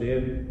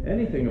understand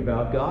anything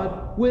about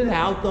God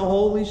without the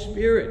Holy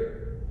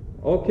Spirit.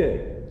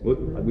 Okay,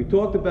 we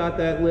talked about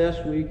that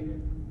last week,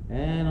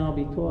 and I'll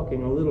be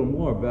talking a little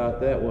more about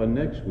that one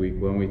next week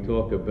when we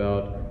talk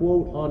about,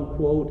 quote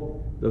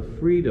unquote, the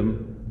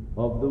freedom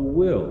of the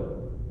will.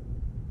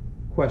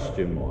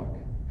 Question mark.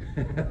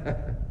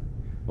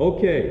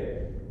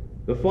 Okay,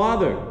 the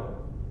Father,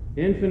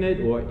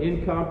 infinite or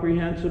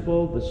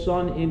incomprehensible, the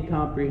Son,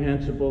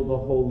 incomprehensible, the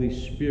Holy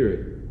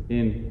Spirit,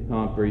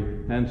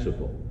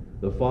 incomprehensible.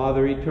 The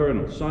Father,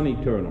 eternal, Son,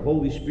 eternal,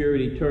 Holy Spirit,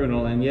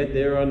 eternal, and yet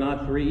there are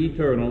not three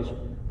eternals,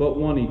 but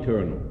one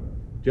eternal.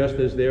 Just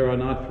as there are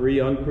not three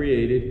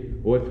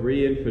uncreated, or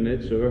three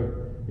infinites,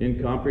 or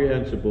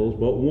incomprehensibles,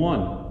 but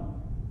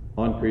one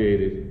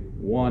uncreated,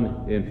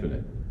 one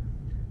infinite.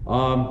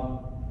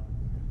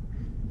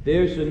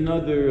 There's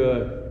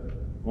another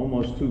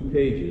almost 2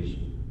 pages.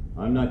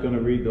 I'm not going to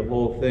read the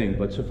whole thing,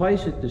 but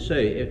suffice it to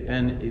say,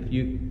 and if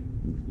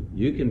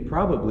you can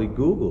probably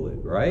Google it,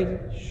 right?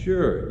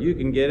 Sure, you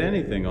can get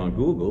anything on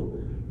Google.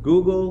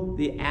 Google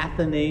the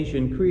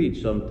Athanasian Creed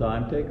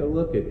sometime. Take a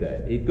look at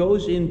that. It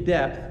goes in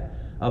depth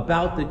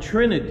about the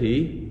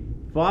Trinity,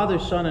 Father,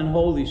 Son, and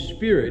Holy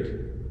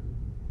Spirit.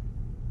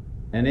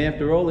 And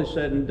after all is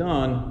said and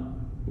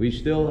done, we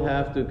still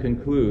have to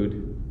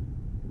conclude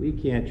we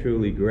can't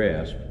truly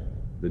grasp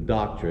the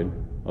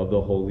doctrine of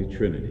the Holy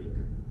Trinity.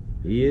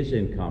 He is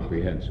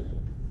incomprehensible.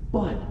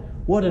 But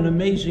what an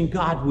amazing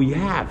God we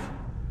have.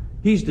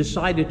 He's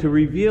decided to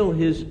reveal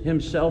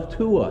himself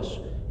to us,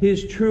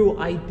 his true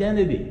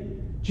identity.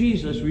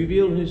 Jesus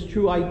revealed his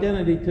true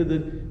identity to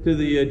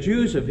the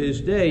Jews of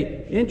his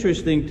day.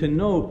 Interesting to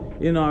note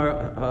in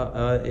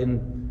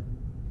in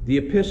the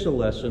epistle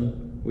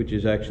lesson, which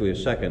is actually a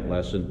second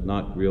lesson,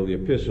 not really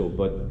epistle,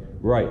 but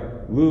right,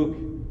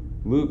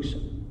 Luke's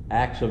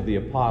Acts of the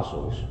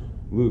Apostles.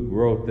 Luke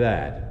wrote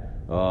that.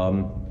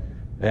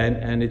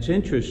 And it's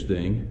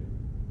interesting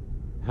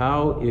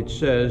how it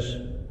says,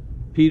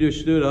 Peter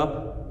stood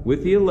up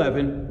with the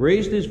 11,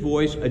 raised his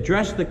voice,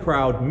 addressed the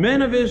crowd,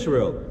 "Men of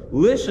Israel,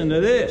 listen to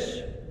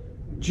this.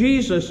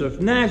 Jesus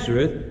of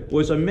Nazareth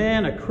was a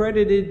man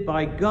accredited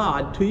by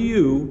God to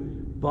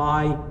you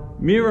by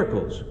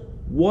miracles,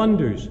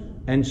 wonders,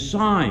 and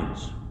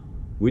signs,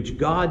 which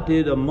God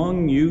did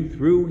among you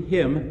through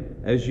him,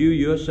 as you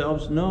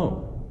yourselves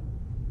know."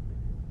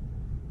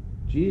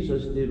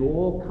 Jesus did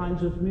all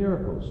kinds of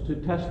miracles to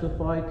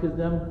testify to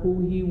them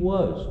who he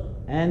was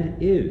and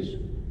is.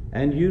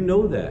 And you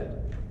know that.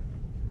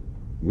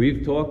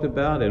 We've talked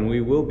about, and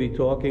we will be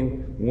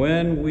talking,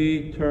 when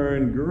we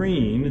turn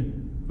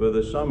green for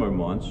the summer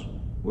months,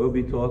 we'll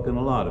be talking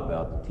a lot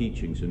about the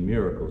teachings and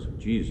miracles of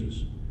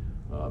Jesus.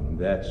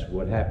 That's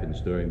what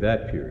happens during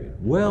that period.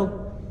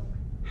 Well,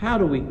 how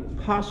do we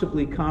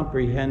possibly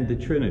comprehend the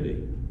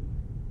Trinity?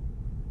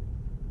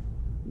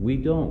 We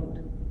don't.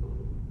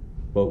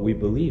 But we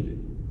believe it,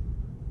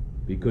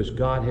 because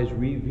God has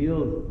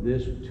revealed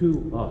this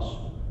to us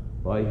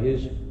by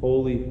his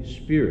Holy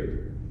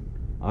Spirit.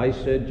 I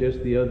said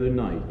just the other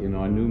night in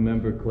our new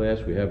member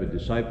class, we have a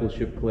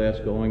discipleship class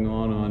going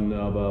on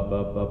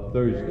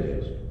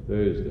Thursdays.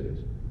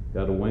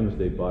 Got a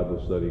Wednesday Bible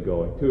study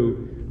going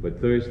too, but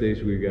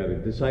Thursdays we got a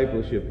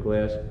discipleship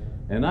class.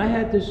 And I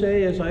had to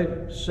say, as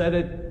I've said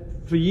it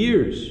for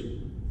years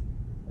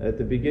at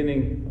the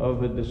beginning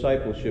of a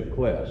discipleship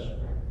class,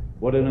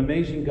 what an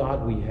amazing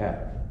God we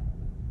have.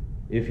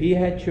 If he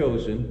had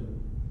chosen,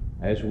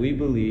 as we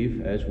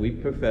believe, as we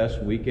profess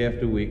week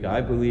after week,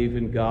 I believe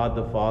in God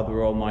the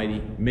Father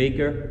Almighty,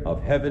 maker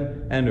of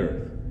heaven and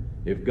earth.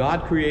 If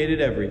God created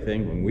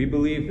everything, when we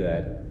believe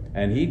that,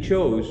 and he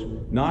chose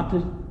not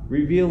to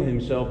reveal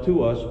himself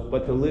to us,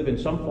 but to live in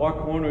some far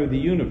corner of the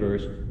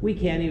universe, we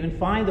can't even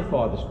find the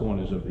farthest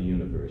corners of the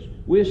universe.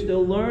 We're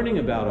still learning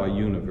about our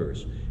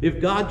universe.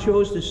 If God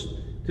chose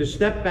to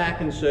step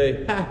back and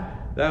say, "Ha,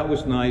 that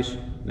was nice,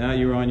 now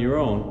you're on your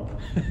own,"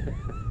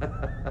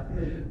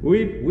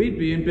 we'd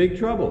be in big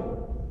trouble.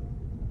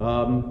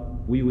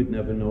 We would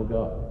never know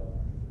God.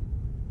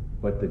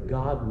 But the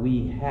God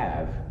we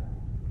have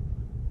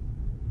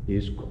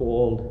is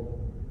called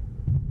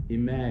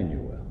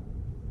Emmanuel.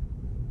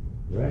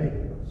 Right?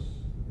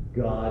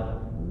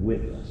 God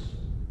with us.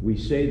 We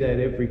say that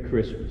every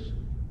Christmas.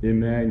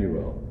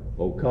 Emmanuel.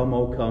 O come,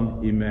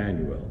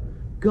 Emmanuel.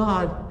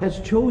 God has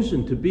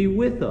chosen to be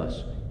with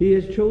us. He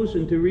has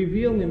chosen to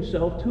reveal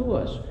himself to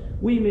us.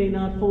 We may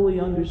not fully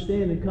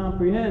understand and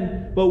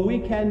comprehend, but we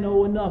can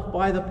know enough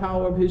by the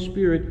power of his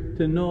Spirit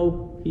to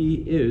know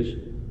he is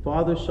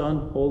Father,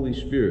 Son, Holy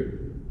Spirit,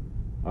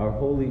 our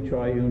holy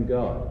triune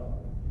God.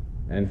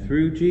 And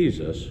through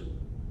Jesus,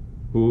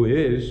 who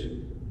is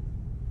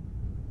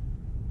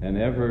and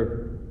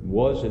ever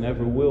was and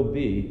ever will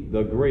be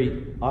the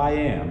great I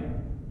Am,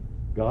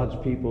 God's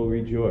people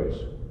rejoice.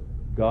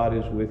 God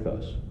is with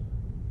us.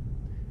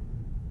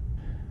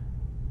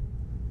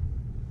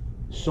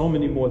 So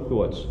many more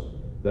thoughts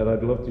that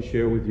I'd love to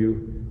share with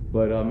you,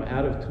 but I'm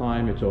out of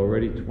time. It's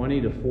already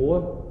 20 to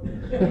 4.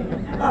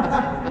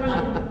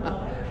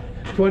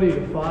 20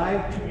 to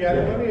 5. You got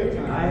plenty of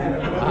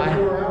time.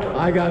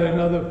 I got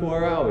another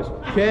 4 hours.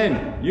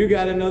 Ken, you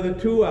got another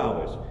 2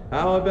 hours.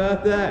 How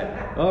about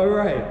that? All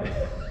right.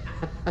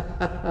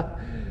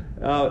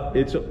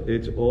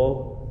 It's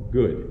all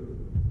good.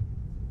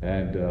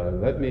 And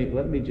let me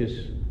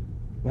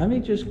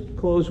just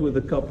close with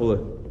a couple of,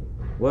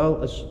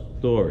 a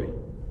story,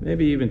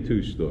 maybe even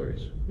 2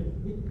 stories.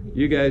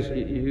 You guys,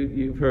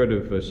 you've heard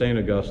of St.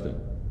 Augustine,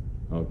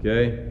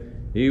 okay?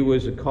 He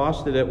was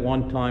accosted at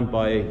one time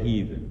by a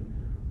heathen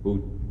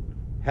who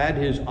had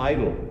his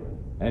idol,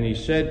 and he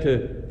said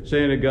to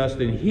St.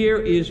 Augustine, "Here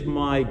is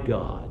my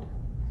God.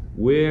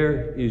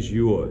 Where is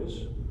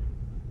yours?"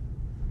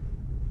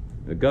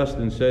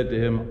 Augustine said to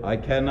him, "I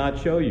cannot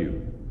show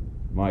you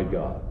my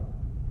God,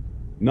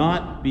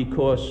 not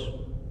because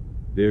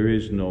there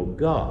is no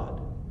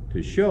God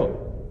to show,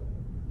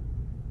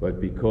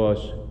 but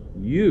because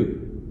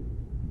you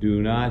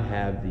do not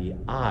have the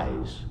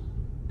eyes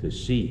to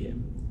see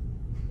him."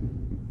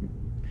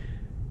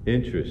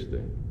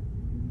 Interesting.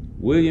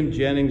 William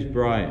Jennings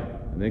Bryan,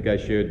 I think I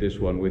shared this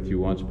one with you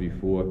once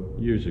before,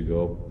 years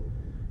ago,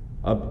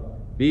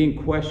 being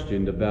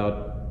questioned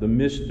about the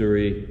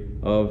mystery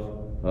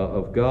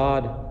of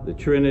God, the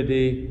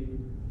Trinity,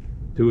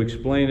 to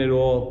explain it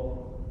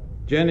all.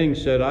 Jennings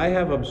said, "I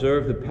have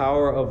observed the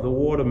power of the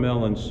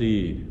watermelon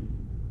seed.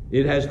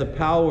 It has the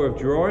power of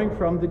drawing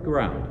from the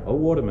ground, a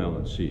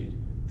watermelon seed,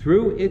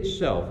 through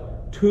itself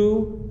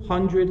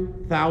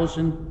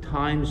 200,000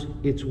 times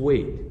its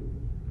weight.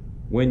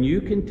 When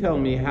you can tell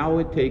me how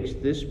it takes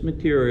this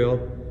material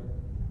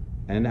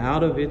and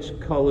out of its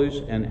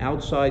colors and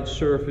outside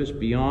surface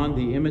beyond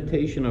the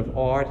imitation of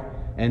art,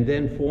 and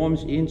then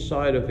forms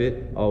inside of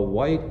it a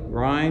white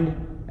rind,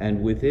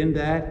 and within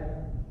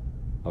that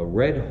a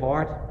red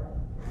heart,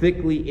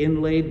 thickly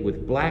inlaid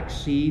with black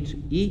seeds,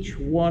 each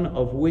one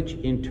of which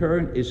in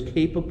turn is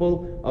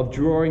capable of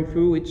drawing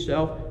through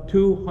itself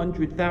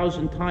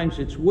 200,000 times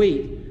its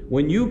weight,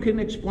 when you can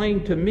explain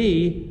to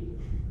me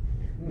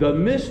the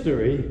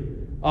mystery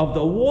of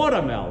the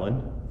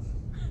watermelon,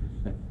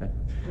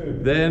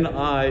 then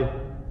I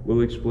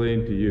will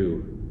explain to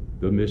you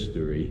the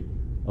mystery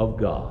of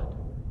God."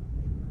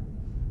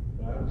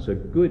 It's a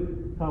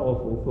good,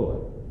 powerful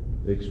thought.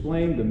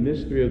 Explain the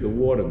mystery of the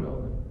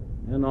watermelon,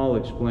 and I'll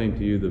explain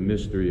to you the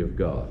mystery of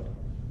God.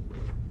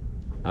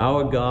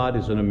 Our God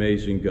is an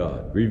amazing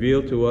God,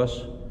 revealed to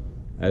us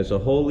as a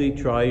holy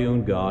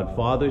triune God,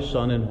 Father,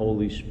 Son, and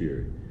Holy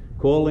Spirit,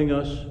 calling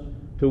us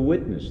to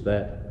witness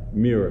that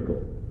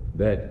miracle,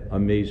 that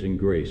amazing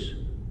grace.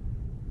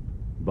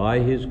 By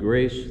his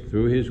grace,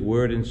 through his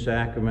word and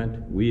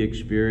sacrament, we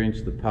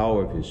experience the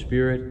power of his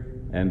Spirit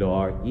and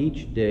are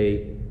each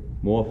day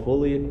more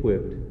fully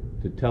equipped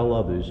to tell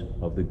others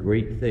of the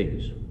great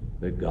things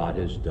that God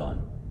has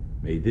done.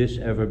 May this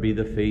ever be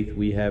the faith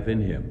we have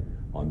in him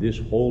on this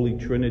Holy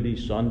Trinity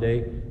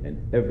Sunday and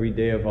every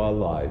day of our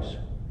lives,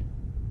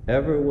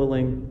 ever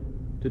willing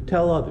to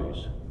tell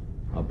others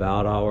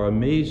about our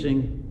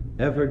amazing,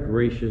 ever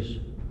gracious,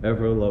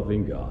 ever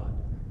loving God.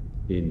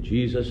 In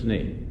Jesus'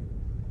 name,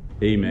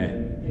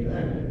 amen.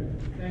 Amen.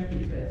 Thank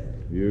you, Pastor.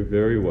 You're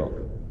very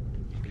welcome.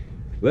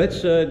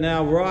 Let's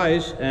now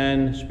rise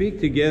and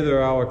speak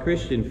together our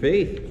Christian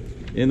faith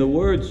in the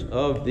words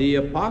of the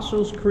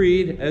Apostles'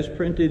 Creed as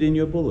printed in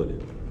your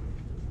bulletin.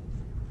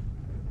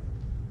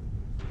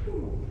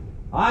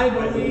 I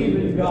believe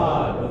in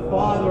God, the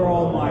Father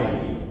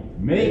Almighty,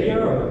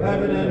 maker of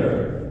heaven and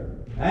earth,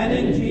 and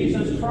in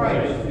Jesus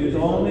Christ, his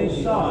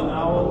only Son,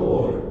 our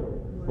Lord,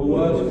 who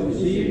was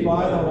conceived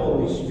by the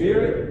Holy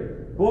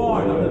Spirit,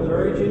 born of the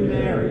Virgin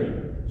Mary,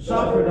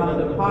 suffered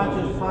under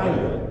Pontius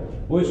Pilate,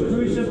 was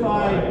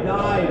crucified,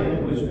 died,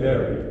 and was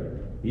buried.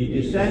 He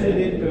descended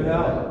into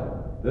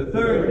hell. The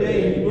third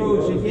day he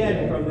rose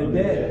again from the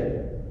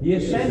dead. He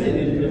ascended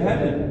into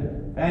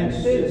heaven, and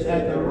sits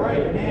at the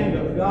right hand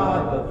of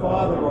God the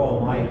Father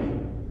Almighty.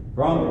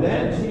 From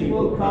thence he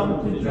will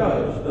come to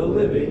judge the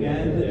living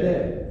and the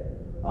dead.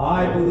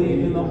 I believe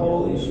in the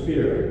Holy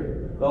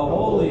Spirit, the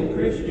holy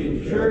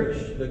Christian Church,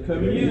 the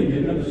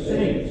communion of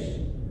saints,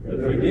 the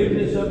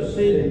forgiveness of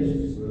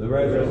sins, the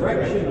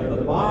resurrection of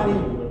the body,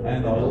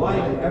 and the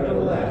life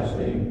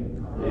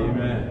everlasting.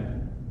 Amen.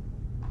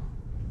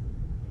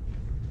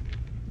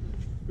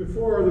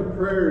 Before the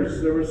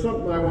prayers, there was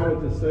something I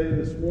wanted to say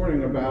this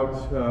morning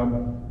about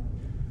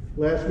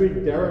last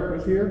week. Derek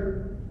was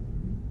here.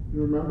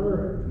 You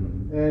remember?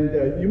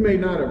 And you may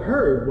not have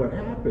heard what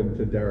happened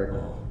to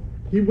Derek.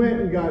 He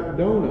went and got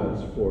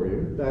donuts for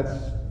you.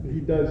 He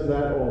does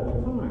that all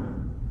the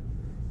time.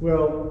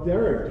 Well,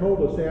 Derek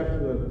told us after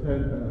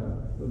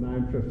the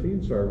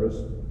 9:15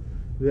 service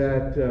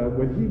that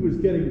when he was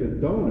getting the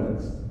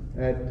donuts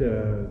at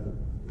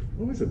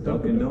what was it?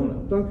 Dunkin'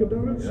 Donuts. Dunkin'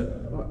 Donuts? Yeah.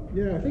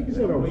 Yeah, I think he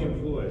said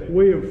William Floyd.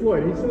 William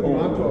Floyd. He said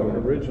Montauk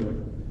originally.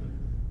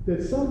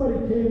 That somebody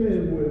came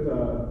in with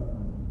a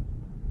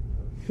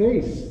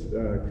face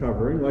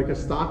covering, like a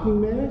stocking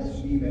mask.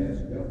 Ski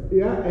mask,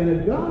 Yeah,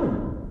 and a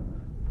gun.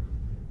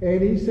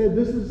 And he said,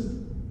 "This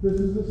is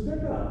the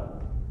stick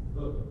up."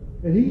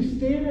 And he's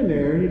standing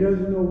there and he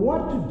doesn't know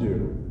what to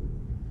do.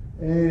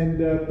 And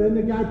then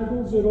the guy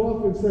pulls it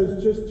off and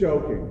says, "Just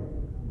joking."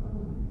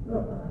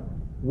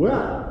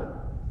 Well,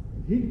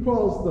 he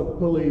calls the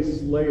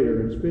police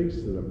later and speaks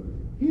to them.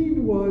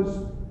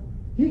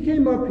 He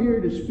came up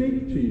here to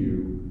speak to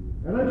you,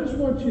 and I just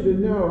want you to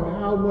know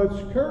how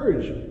much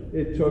courage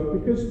it took,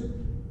 because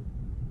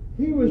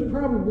he was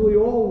probably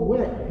all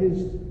wet,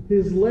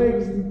 his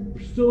legs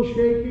still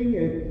shaking,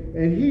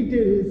 and he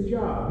did his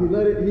job.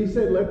 He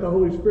said, let the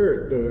Holy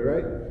Spirit do it,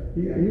 right?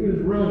 He was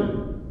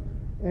running.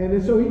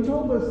 And so he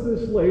told us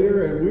this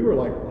later, and we were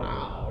like,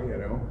 wow, you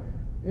know.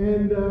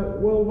 And,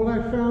 well, what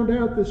I found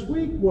out this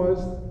week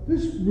was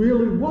this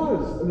really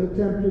was an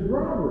attempted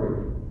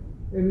robbery.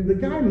 And the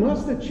guy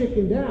must have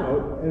chickened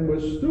out and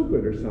was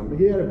stupid or something.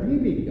 He had a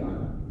BB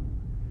gun.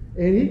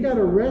 And he got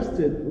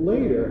arrested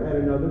later at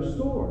another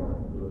store.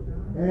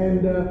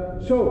 And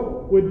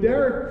so when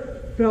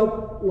Derek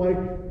felt like,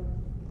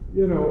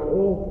 you know,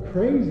 all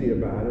crazy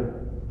about it,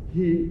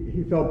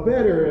 he felt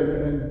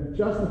better and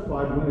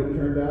justified when it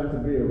turned out to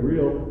be a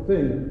real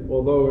thing,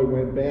 although it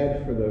went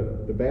bad for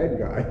the bad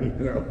guy,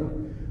 you know.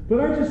 But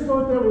I just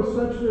thought that was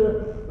such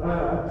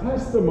a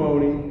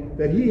testimony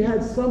that he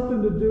had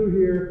something to do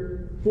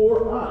here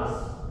for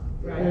us,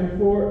 right, and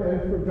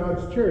for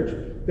God's church,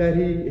 that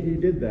he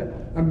did that.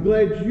 I'm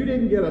glad you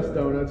didn't get us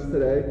donuts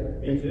today.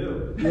 Me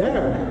too.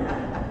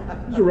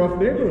 Yeah. It's a rough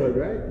neighborhood,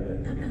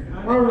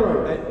 right? All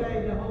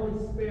right. The Holy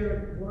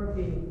Spirit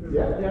working through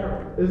Yeah.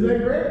 Derek. Isn't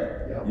that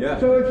great? Yeah.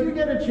 So if you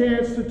get a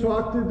chance to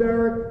talk to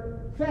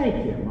Derek, thank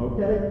him,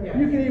 okay? Yeah.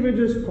 You can even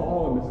just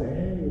call him and say,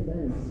 hey,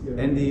 thanks. You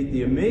know? And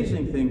the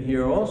amazing thing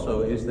here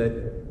also is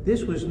that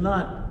this was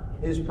not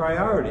his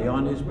priority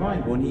on his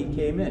mind when he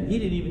came in. He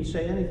didn't even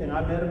say anything.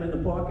 I met him in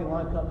the parking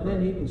lot coming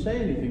in. He didn't say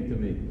anything to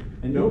me.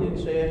 And Nope. he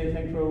didn't say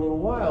anything for a little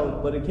while,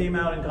 but it came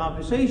out in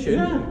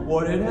conversation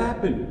what had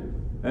happened.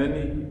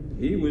 And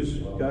he was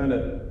kind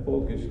of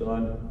focused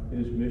on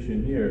his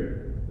mission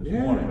here this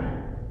morning.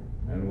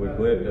 And we're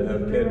glad to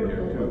have Ken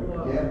here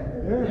too.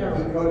 Yeah.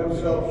 He cut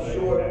himself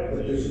short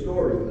with this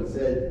story. He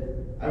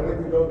said, I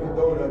went to Dunkin'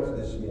 Donuts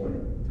this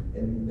morning,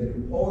 and the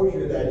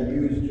composure that he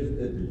used just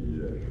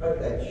to cut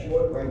that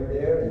short right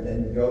there and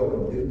then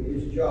go and do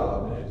his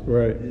job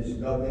is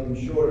nothing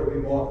short of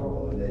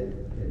remarkable,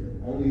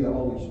 and only the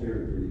Holy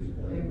Spirit can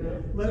explain.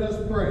 Amen. Let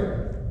us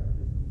pray.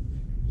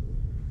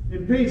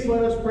 In peace,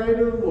 let us pray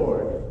to the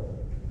Lord.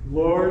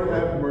 Lord,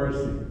 have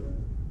mercy.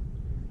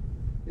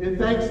 In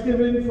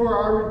thanksgiving for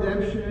our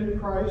redemption in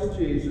Christ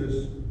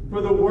Jesus,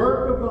 for the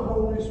work of the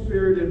Holy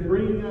Spirit in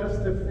bringing us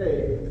to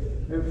faith,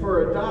 and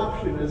for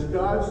adoption as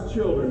God's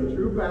children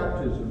through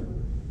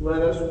baptism,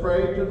 let us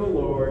pray to the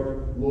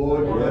Lord.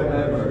 Lord,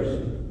 have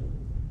mercy.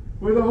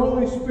 For the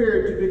Holy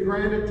Spirit to be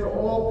granted to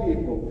all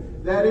people,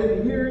 that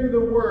in hearing the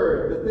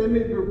word, that they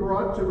may be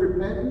brought to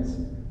repentance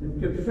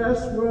and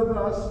confess with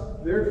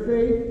us their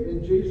faith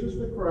in Jesus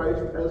the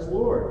Christ as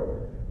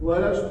Lord.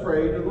 Let us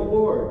pray to the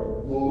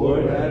Lord.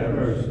 Lord, have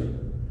mercy.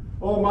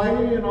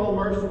 Almighty and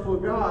all-merciful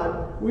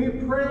God, we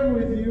pray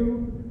with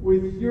you,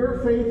 with your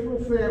faithful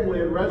family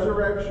in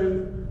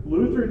Resurrection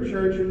Lutheran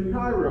Church in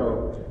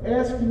Cairo,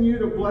 asking you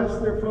to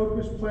bless their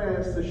focused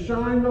plans to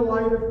shine the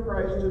light of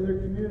Christ in their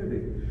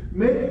community,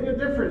 making a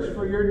difference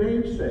for your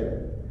name's sake.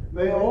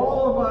 May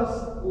all of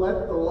us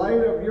let the light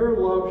of your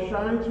love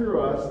shine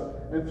through us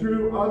and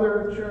through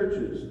other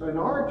churches and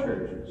our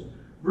churches,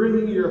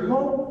 bringing your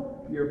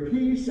hope, your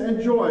peace,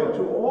 and joy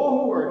to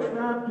all who are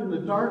trapped in the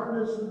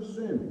darkness of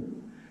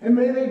sin. And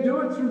may they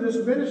do it through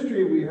this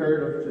ministry we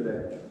heard of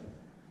today.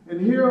 And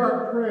hear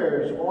our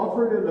prayers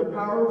offered in the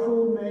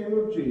powerful name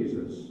of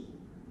Jesus.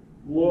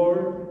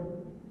 Lord,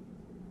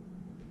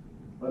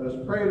 let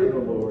us pray to the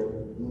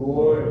Lord.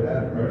 Lord,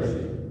 have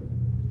mercy.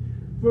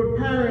 For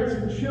parents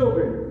and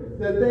children,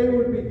 that they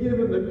would be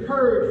given the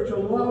courage to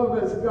love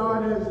as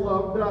God has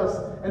loved us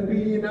and be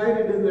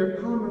united in their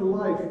common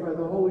life by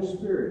the Holy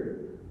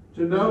Spirit,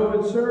 to know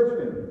and serve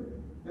Him,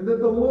 and that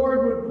the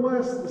Lord would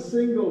bless the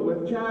single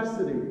with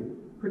chastity,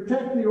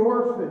 protect the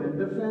orphan, and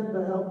defend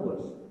the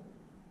helpless.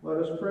 Let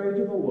us pray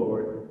to the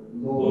Lord.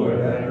 Lord,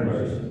 have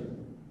mercy.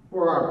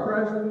 For our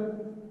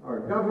president, our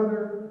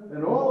governor,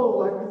 and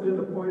all elected and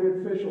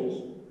appointed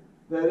officials,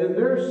 that in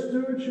their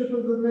stewardship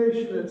of the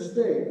nation and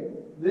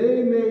state,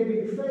 they may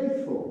be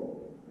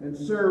faithful and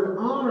serve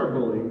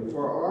honorably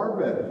for our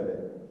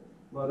benefit.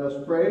 Let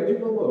us pray to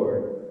the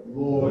Lord.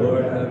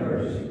 Lord, have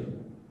mercy.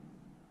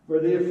 For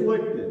the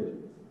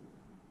afflicted,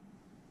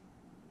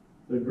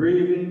 the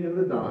grieving, and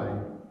the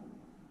dying,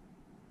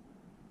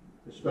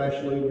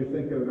 especially we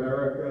think of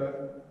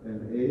Erica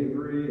and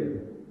Avery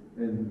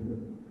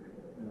and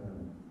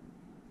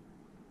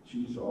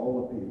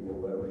all the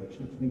people that we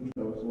can think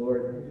of,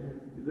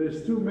 Lord.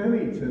 There's too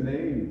many to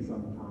name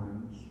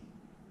sometimes.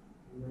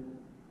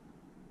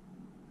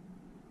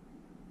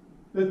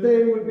 That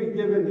they would be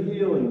given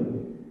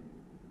healing,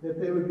 that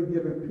they would be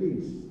given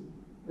peace,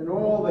 and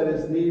all that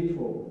is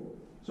needful,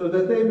 so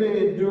that they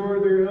may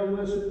endure their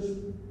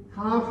illnesses,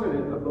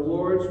 confident of the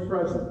Lord's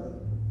presence.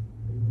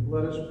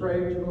 Let us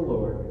pray to the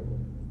Lord.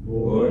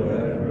 Lord,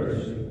 have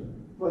mercy.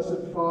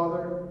 Blessed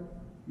Father,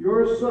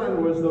 your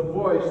Son was the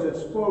voice that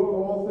spoke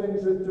all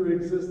things into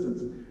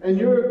existence, and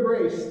your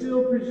grace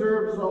still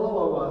preserves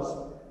all of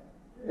us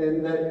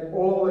and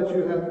all that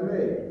you have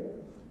made.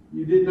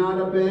 You did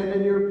not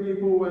abandon your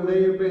people when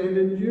they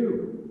abandoned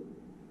you,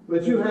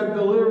 but you have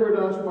delivered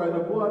us by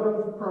the blood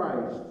of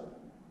Christ.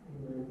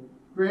 Amen.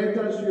 Grant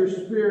us your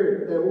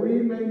Spirit, that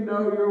we may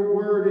know your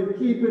word and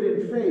keep it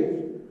in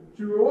faith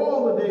through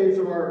all the days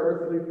of our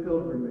earthly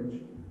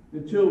pilgrimage,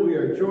 until we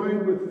are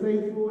joined with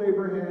faithful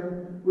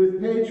Abraham,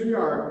 with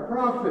patriarch,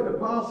 prophet,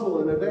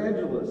 apostle, and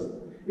evangelist,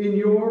 in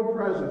your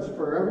presence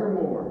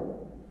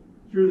forevermore.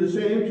 Through the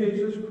same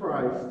Jesus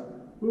Christ,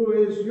 who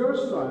is your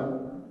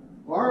Son,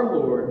 our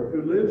Lord,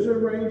 who lives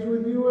and reigns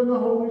with you in the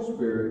Holy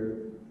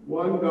Spirit,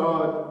 one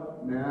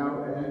God,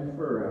 now and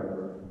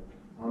forever.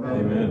 Amen.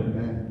 Amen.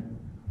 Amen.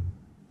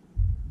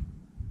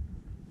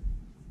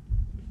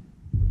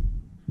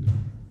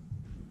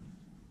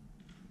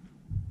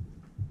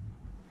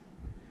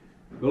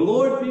 The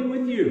Lord be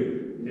with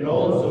you. And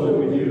also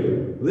with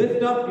you.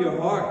 Lift up your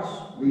hearts.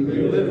 We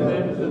lift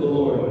them to the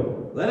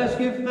Lord. Let us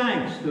give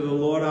thanks to the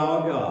Lord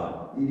our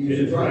God. It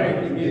is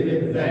right to give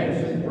him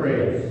thanks and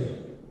praise.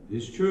 It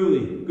is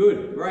truly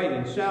good, right,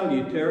 and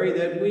salutary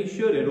that we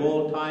should at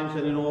all times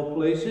and in all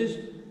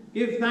places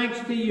give thanks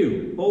to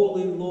you,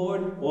 Holy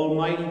Lord,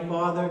 Almighty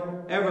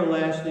Father,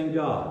 everlasting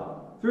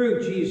God,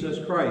 through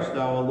Jesus Christ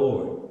our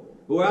Lord,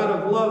 who out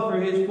of love for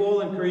his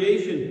fallen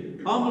creation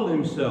humbled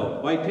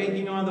himself by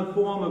taking on the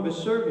form of a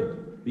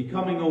servant,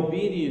 becoming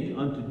obedient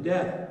unto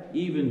death,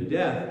 even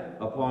death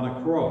upon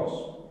a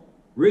cross.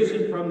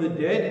 Risen from the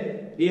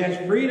dead, he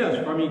has freed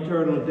us from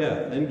eternal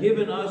death and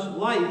given us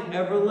life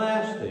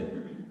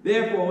everlasting.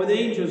 Therefore, with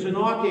angels and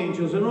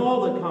archangels and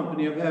all the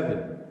company of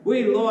heaven,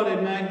 we laud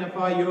and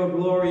magnify your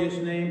glorious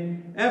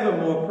name,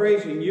 evermore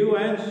praising you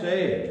and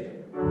saying,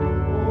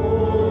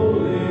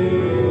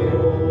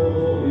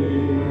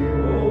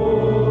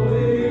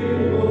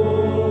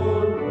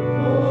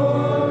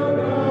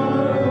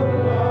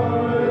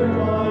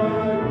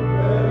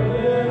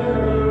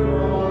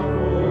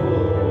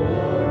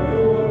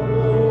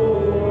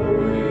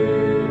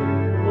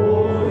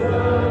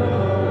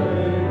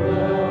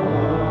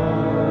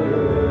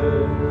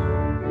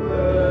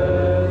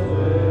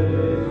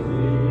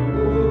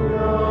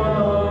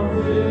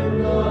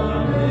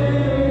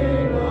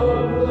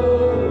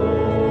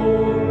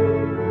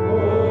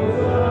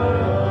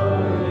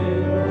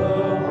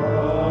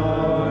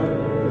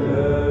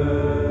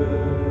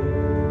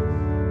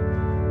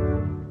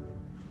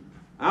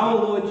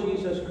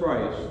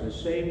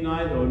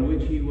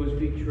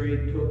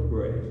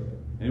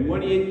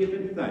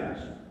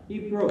 he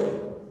broke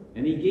it,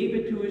 and he gave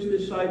it to his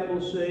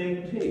disciples,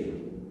 saying, Take,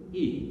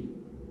 eat.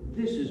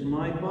 This is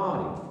my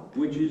body,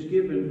 which is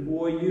given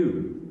for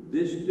you.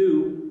 This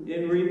do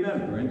in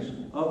remembrance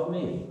of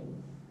me.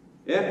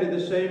 After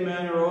the same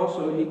manner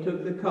also he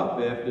took the cup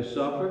after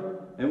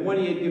supper, and when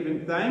he had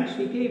given thanks,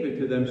 he gave it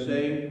to them,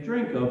 saying,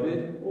 Drink of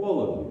it,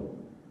 all of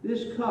you.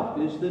 This cup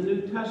is the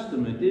New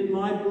Testament in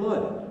my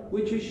blood,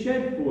 which is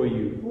shed for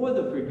you for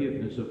the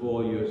forgiveness of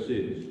all your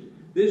sins.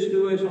 This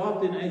do as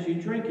often as you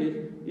drink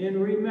it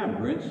in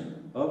remembrance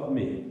of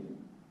me.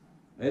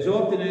 As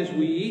often as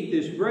we eat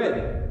this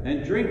bread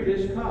and drink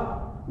this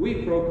cup,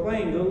 we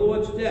proclaim the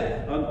Lord's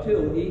death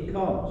until he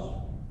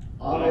comes.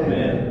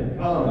 Amen.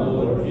 Come,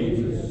 Lord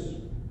Jesus.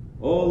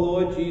 O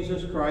Lord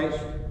Jesus Christ,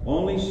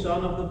 only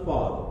Son of the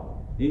Father,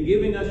 in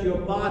giving us your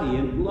body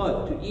and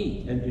blood to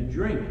eat and to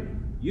drink,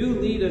 You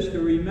lead us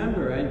to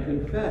remember and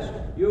confess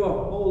your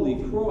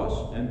holy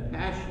cross and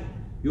passion,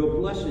 your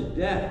blessed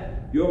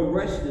death, your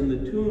rest in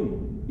the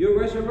tomb, your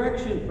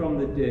resurrection from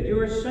the dead,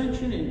 your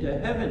ascension into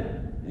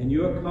heaven, and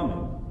your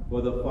coming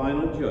for the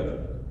final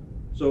judgment.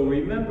 So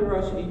remember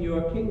us in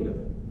your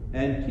kingdom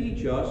and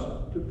teach us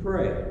to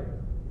pray.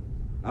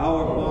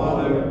 Our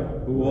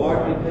Father, who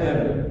art in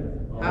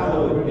heaven,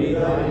 hallowed be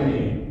thy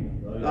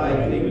name.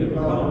 Thy kingdom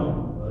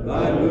come,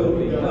 thy will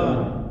be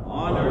done,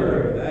 on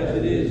earth as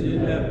it is in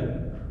heaven.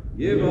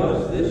 Give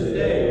us this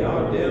day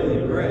our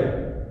daily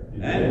bread,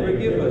 and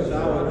forgive us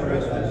our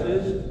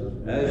trespasses,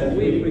 as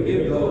we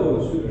forgive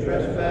those who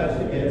trespass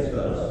against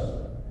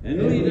us.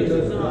 And lead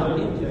us not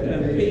into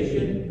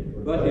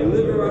temptation, but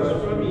deliver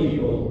us from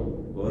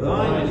evil. For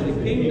thine is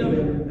the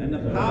kingdom, and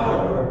the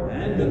power,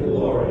 and the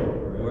glory,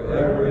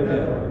 forever and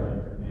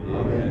ever.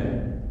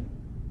 Amen.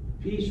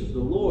 Peace of the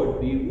Lord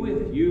be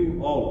with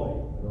you always.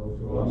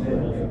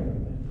 Amen.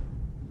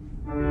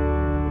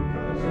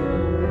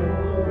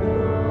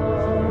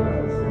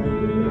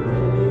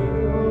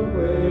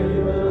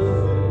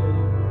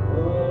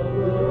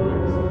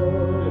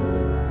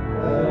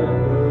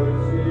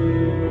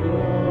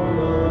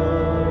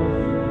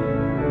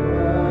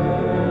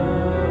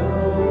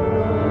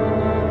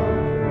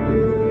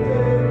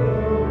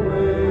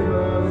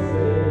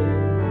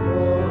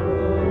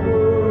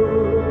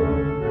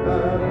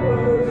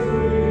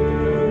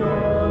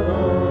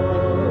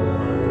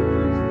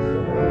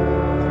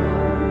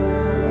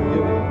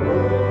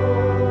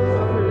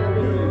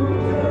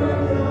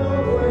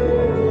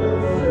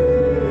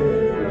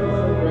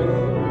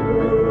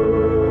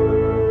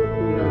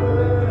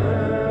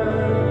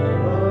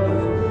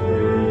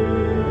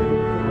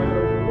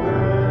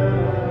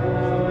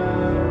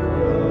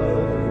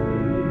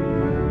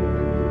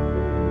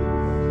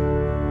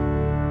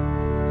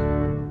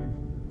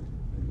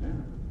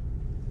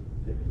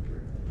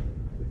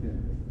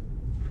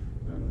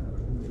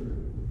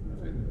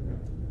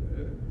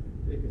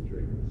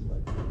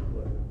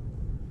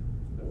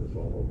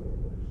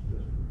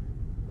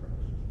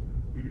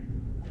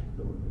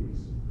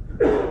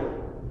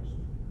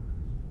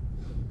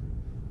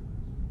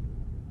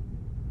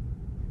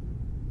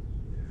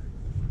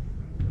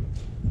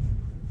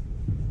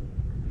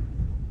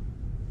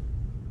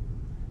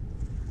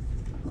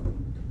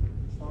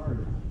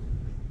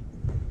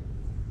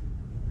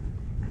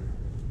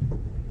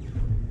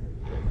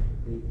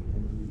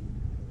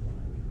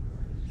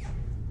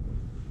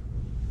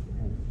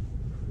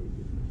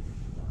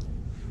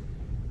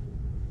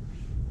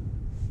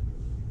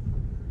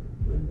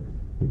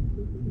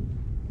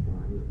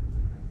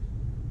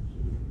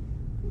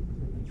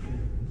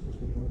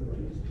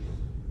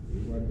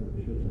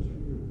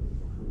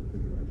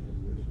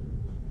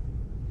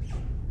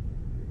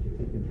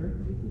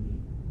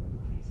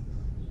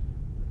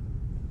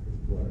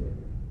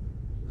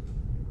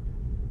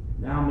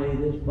 Now may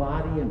this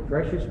body and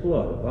precious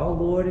blood of our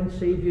Lord and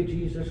Savior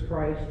Jesus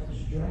Christ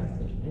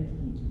strengthen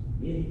and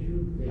keep in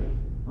true faith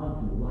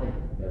unto life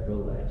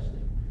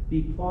everlasting.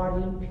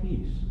 Depart in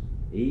peace.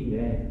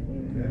 Amen.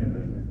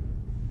 Amen.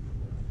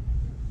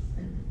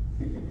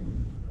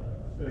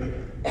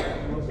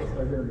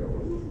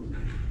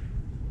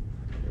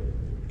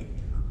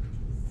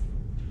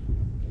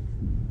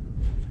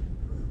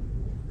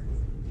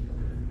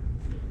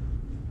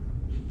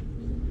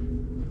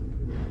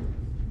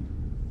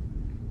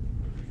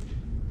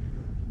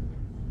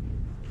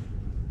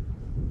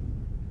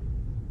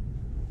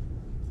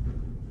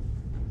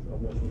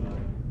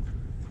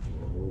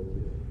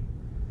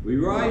 We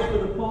rise for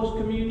the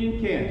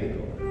post-communion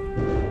canticle.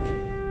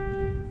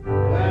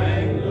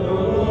 Thank the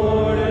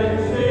Lord and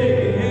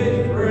sing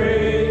his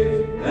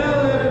praise.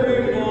 Tell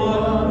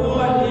everyone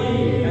what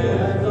he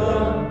has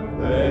done.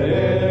 Let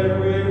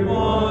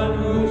everyone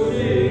who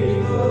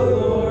sings the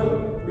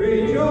Lord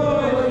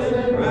rejoice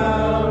and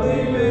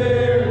proudly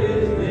bear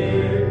his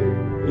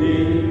name. He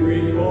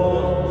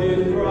recalls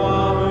his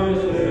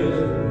promises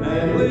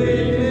and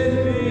leads his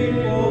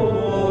people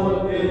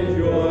forth in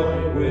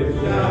joy with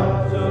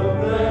shouts of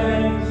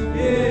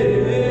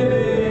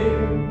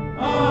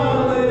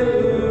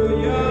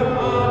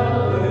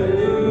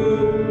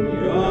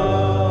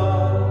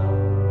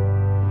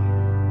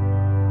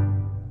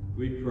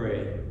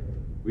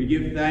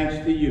give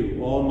thanks to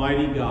you,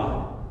 Almighty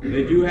God,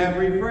 that you have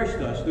refreshed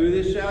us through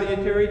this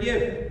salutary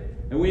gift.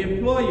 And we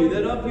implore you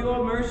that of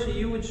your mercy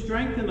you would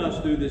strengthen us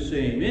through the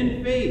same,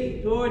 in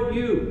faith toward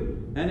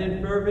you, and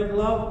in fervent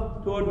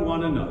love toward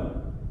one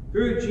another.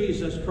 Through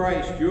Jesus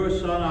Christ, your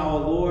Son, our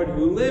Lord,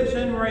 who lives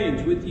and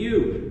reigns with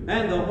you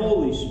and the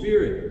Holy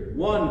Spirit,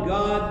 one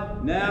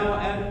God, now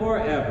and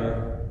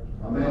forever.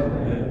 Amen.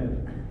 Amen.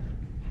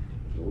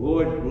 The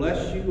Lord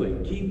bless you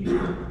and keep you.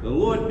 The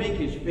Lord make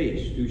his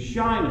face to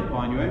shine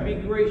upon you and be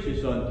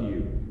gracious unto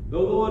you. The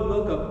Lord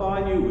look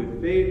upon you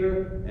with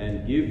favor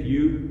and give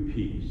you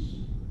peace.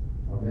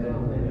 Amen.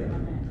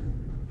 Amen.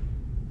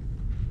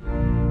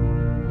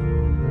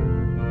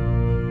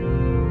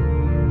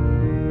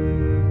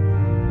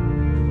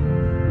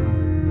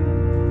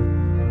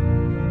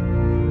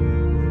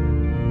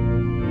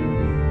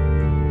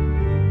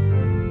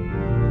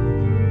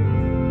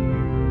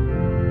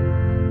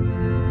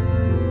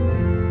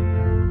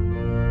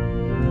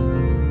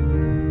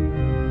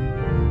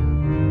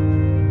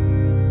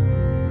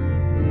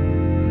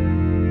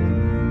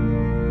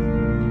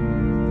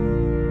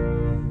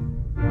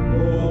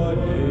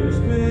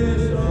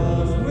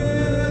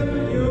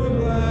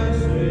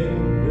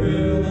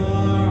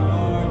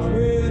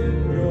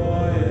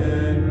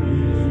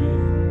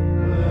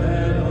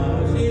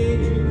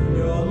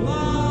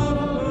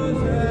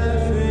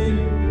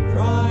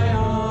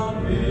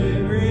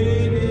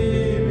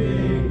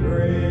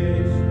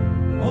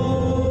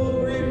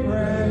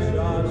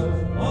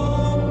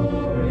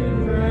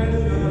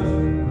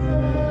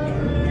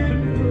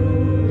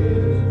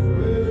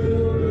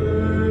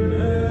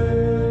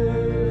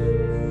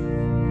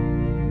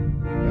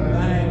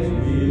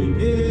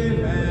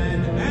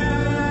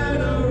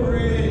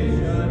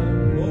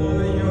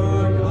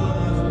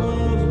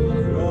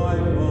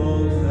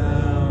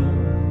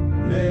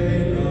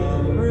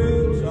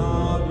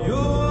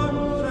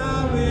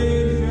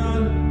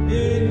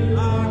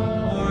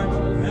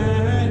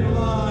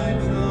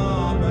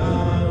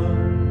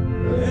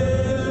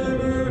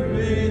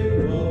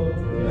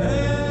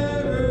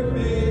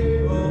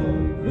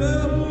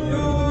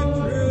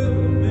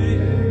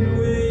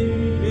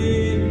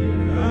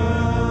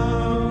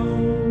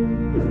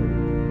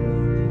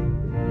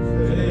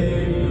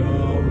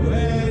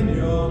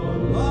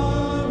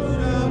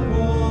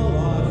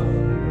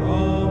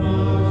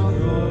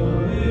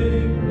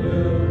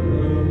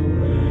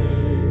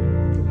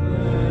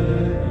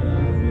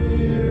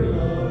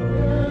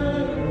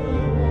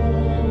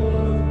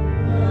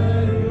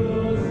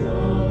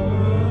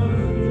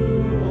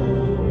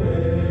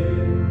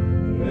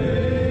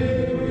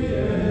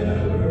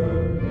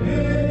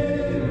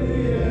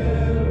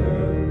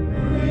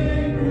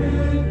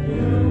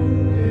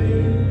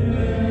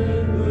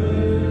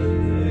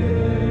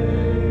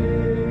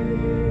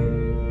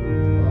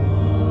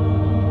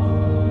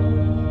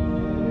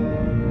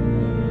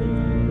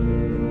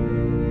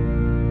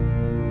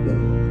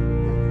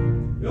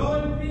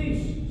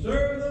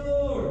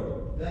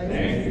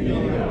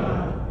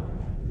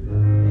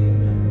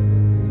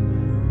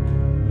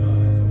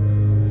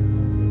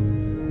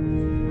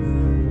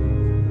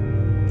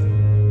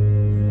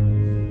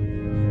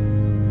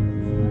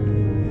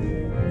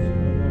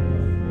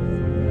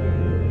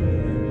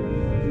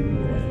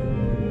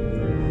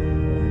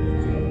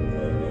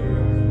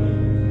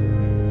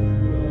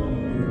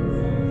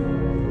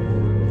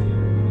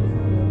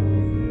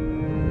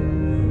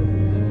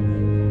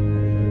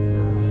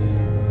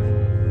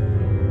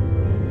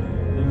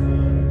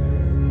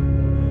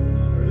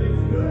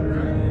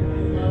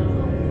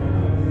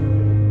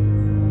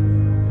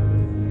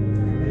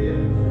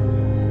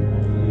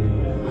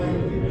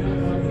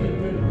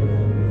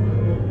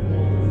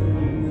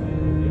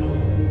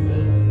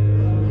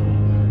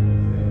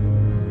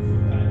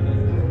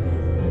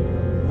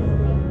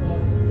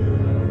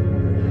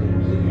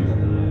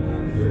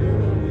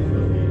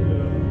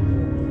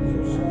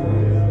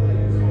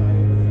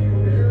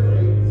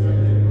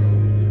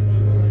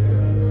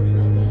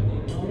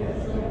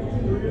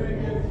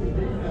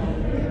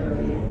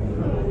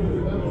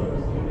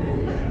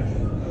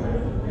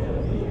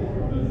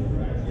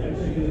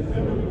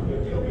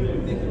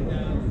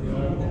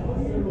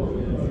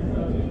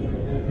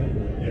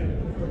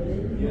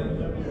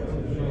 him.